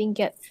 I think,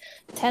 get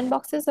 10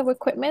 boxes of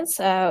equipments,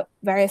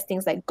 various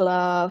things like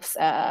gloves,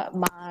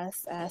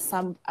 masks,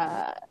 some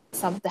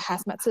of the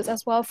hazmat suits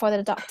as well for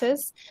the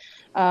doctors.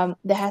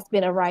 There has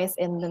been a rise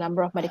in the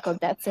number of medical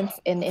deaths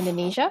in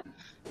Indonesia.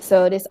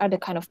 So these are the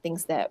kind of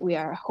things that we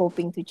are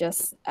hoping to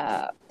just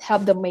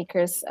help the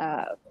makers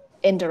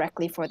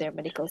indirectly for their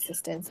medical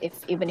assistance,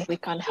 even if we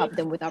can't help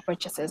them with our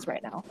purchases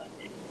right now.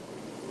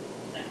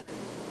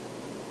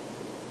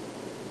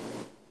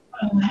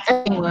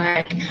 Doesn't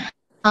work.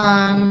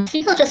 I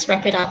think I'll just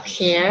wrap it up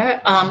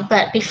here.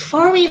 But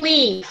before we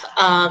leave,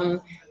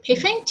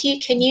 Pei-Feng,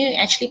 can you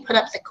actually put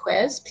up the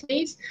quiz,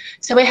 please?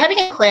 So we're having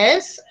a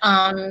quiz.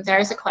 There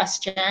is a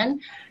question,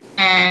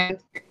 and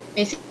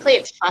basically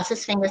it's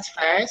fastest fingers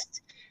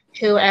first.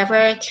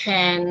 whoever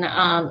can,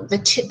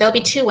 there'll be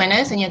 2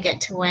 winners, and you'll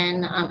get to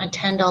win a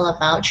 $10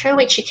 voucher,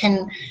 which you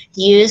can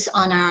use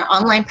on our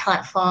online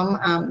platform,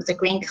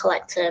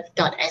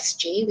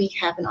 thegreencollective.sg. We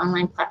have an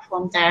online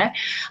platform there.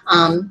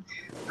 And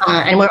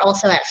we're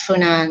also at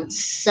Funan.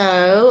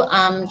 So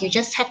you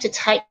just have to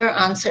type your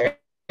answer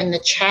in the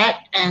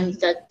chat, and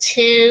the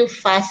 2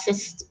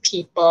 fastest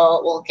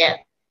people will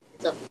get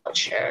the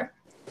voucher.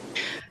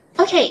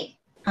 Okay,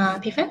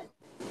 Pifan,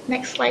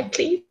 next slide,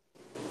 please.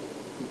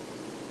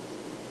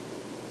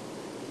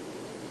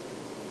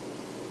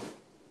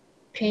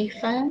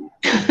 Pifan.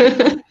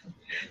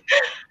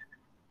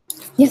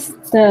 Yes,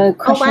 the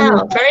question. Oh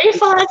wow, very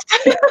fast.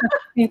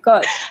 We've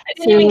got. I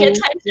didn't even get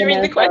time to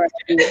read the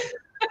question.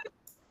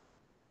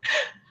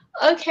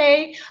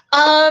 Okay,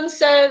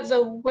 so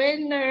the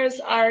winners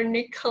are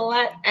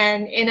Nicolette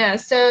and Ina.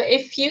 So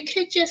if you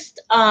could just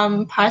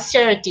pass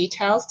your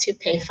details to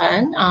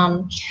Payfun,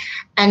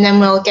 and then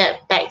we'll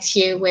get back to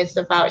you with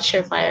the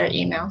voucher via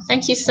email.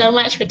 Thank you so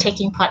much for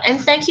taking part. And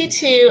thank you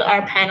to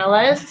our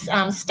panelists,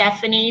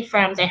 Stephanie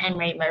from the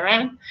Handmade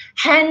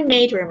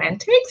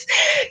Romantics,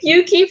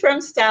 Yuki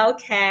from Style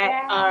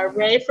Cat,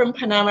 Ray from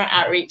Purnama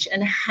Outreach,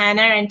 and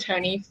Hannah and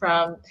Tony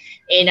from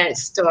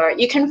aNerdstore.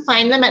 You can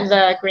find them at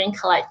the Green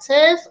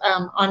Collective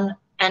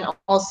and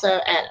also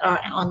at our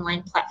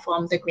online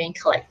platform,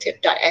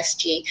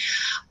 thegreencollective.sg.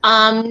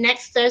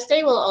 Next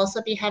Thursday, we'll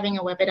also be having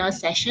a webinar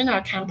session,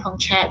 our Kampong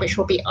Chat, which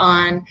will be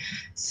on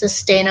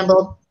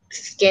sustainable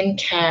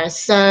skincare.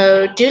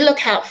 So do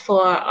look out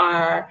for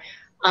our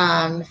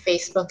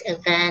Facebook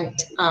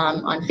event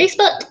on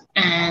Facebook,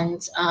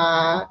 and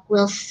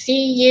we'll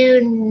see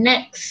you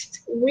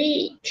next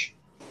week.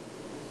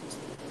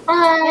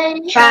 Bye.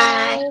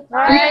 Bye.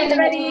 Bye,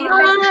 everybody.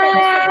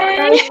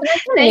 Bye.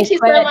 Thank you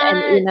so Nicolette much.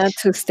 and Ina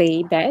to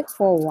stay back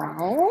for a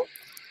while.